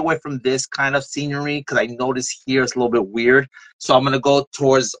gonna stay away from this kind of scenery because I notice here it's a little bit weird. So I'm gonna go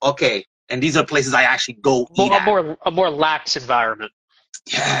towards and these are places I actually go eat at. A more lax environment.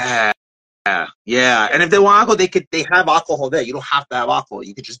 Yeah. And if they want alcohol, they have alcohol there. You don't have to have alcohol.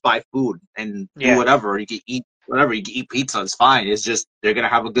 You could just buy food and do whatever. You can eat whatever. You can eat pizza. It's fine. It's just they're gonna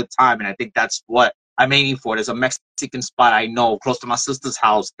have a good time, and I think that's what I'm aiming for. There's a Mexican spot I know close to my sister's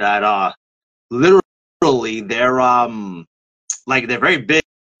house that literally they're very big.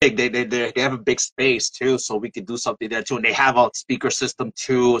 They have a big space too, so we could do something there too. And they have a speaker system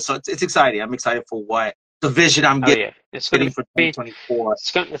too, so it's exciting. I'm excited for what the vision I'm getting for 2024.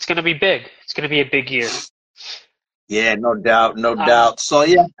 It's gonna be big. It's gonna be a big year. Yeah, no doubt. So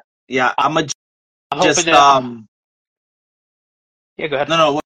yeah. I'm just Yeah, go ahead.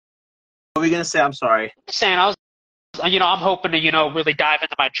 No. What were we gonna say? I'm sorry. Saying I'm hoping to, really dive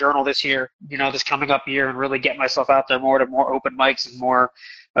into my journal this year, this coming up year, and really get myself out there more to more open mics and more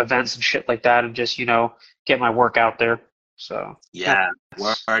events and shit like that, and just, get my work out there. So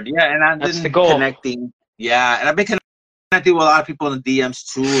word. Yeah, and I've been the goal. connecting. Yeah, and I've been connecting with a lot of people in the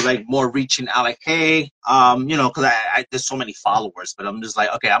DMs too, like more reaching out, like, hey, because I there's so many followers, but I'm just like,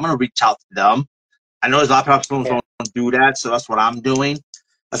 okay, I'm gonna reach out to them. I know there's a lot of people who don't do that, so that's what I'm doing.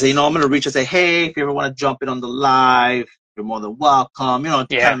 I say, I'm going to reach and say, hey, if you ever want to jump in on the live, you're more than welcome.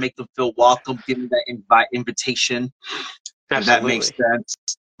 Kind of make them feel welcome, give them that invitation. If that makes sense.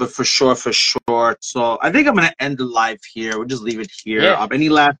 But for sure. So I think I'm going to end the live here. We'll just leave it here. Yeah. Any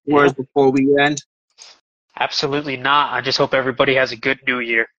last words before we end? Absolutely not. I just hope everybody has a good new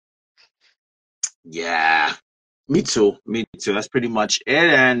year. Yeah. Me too. That's pretty much it.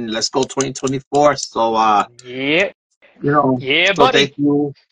 And let's go 2024. So, yeah, so buddy. thank you.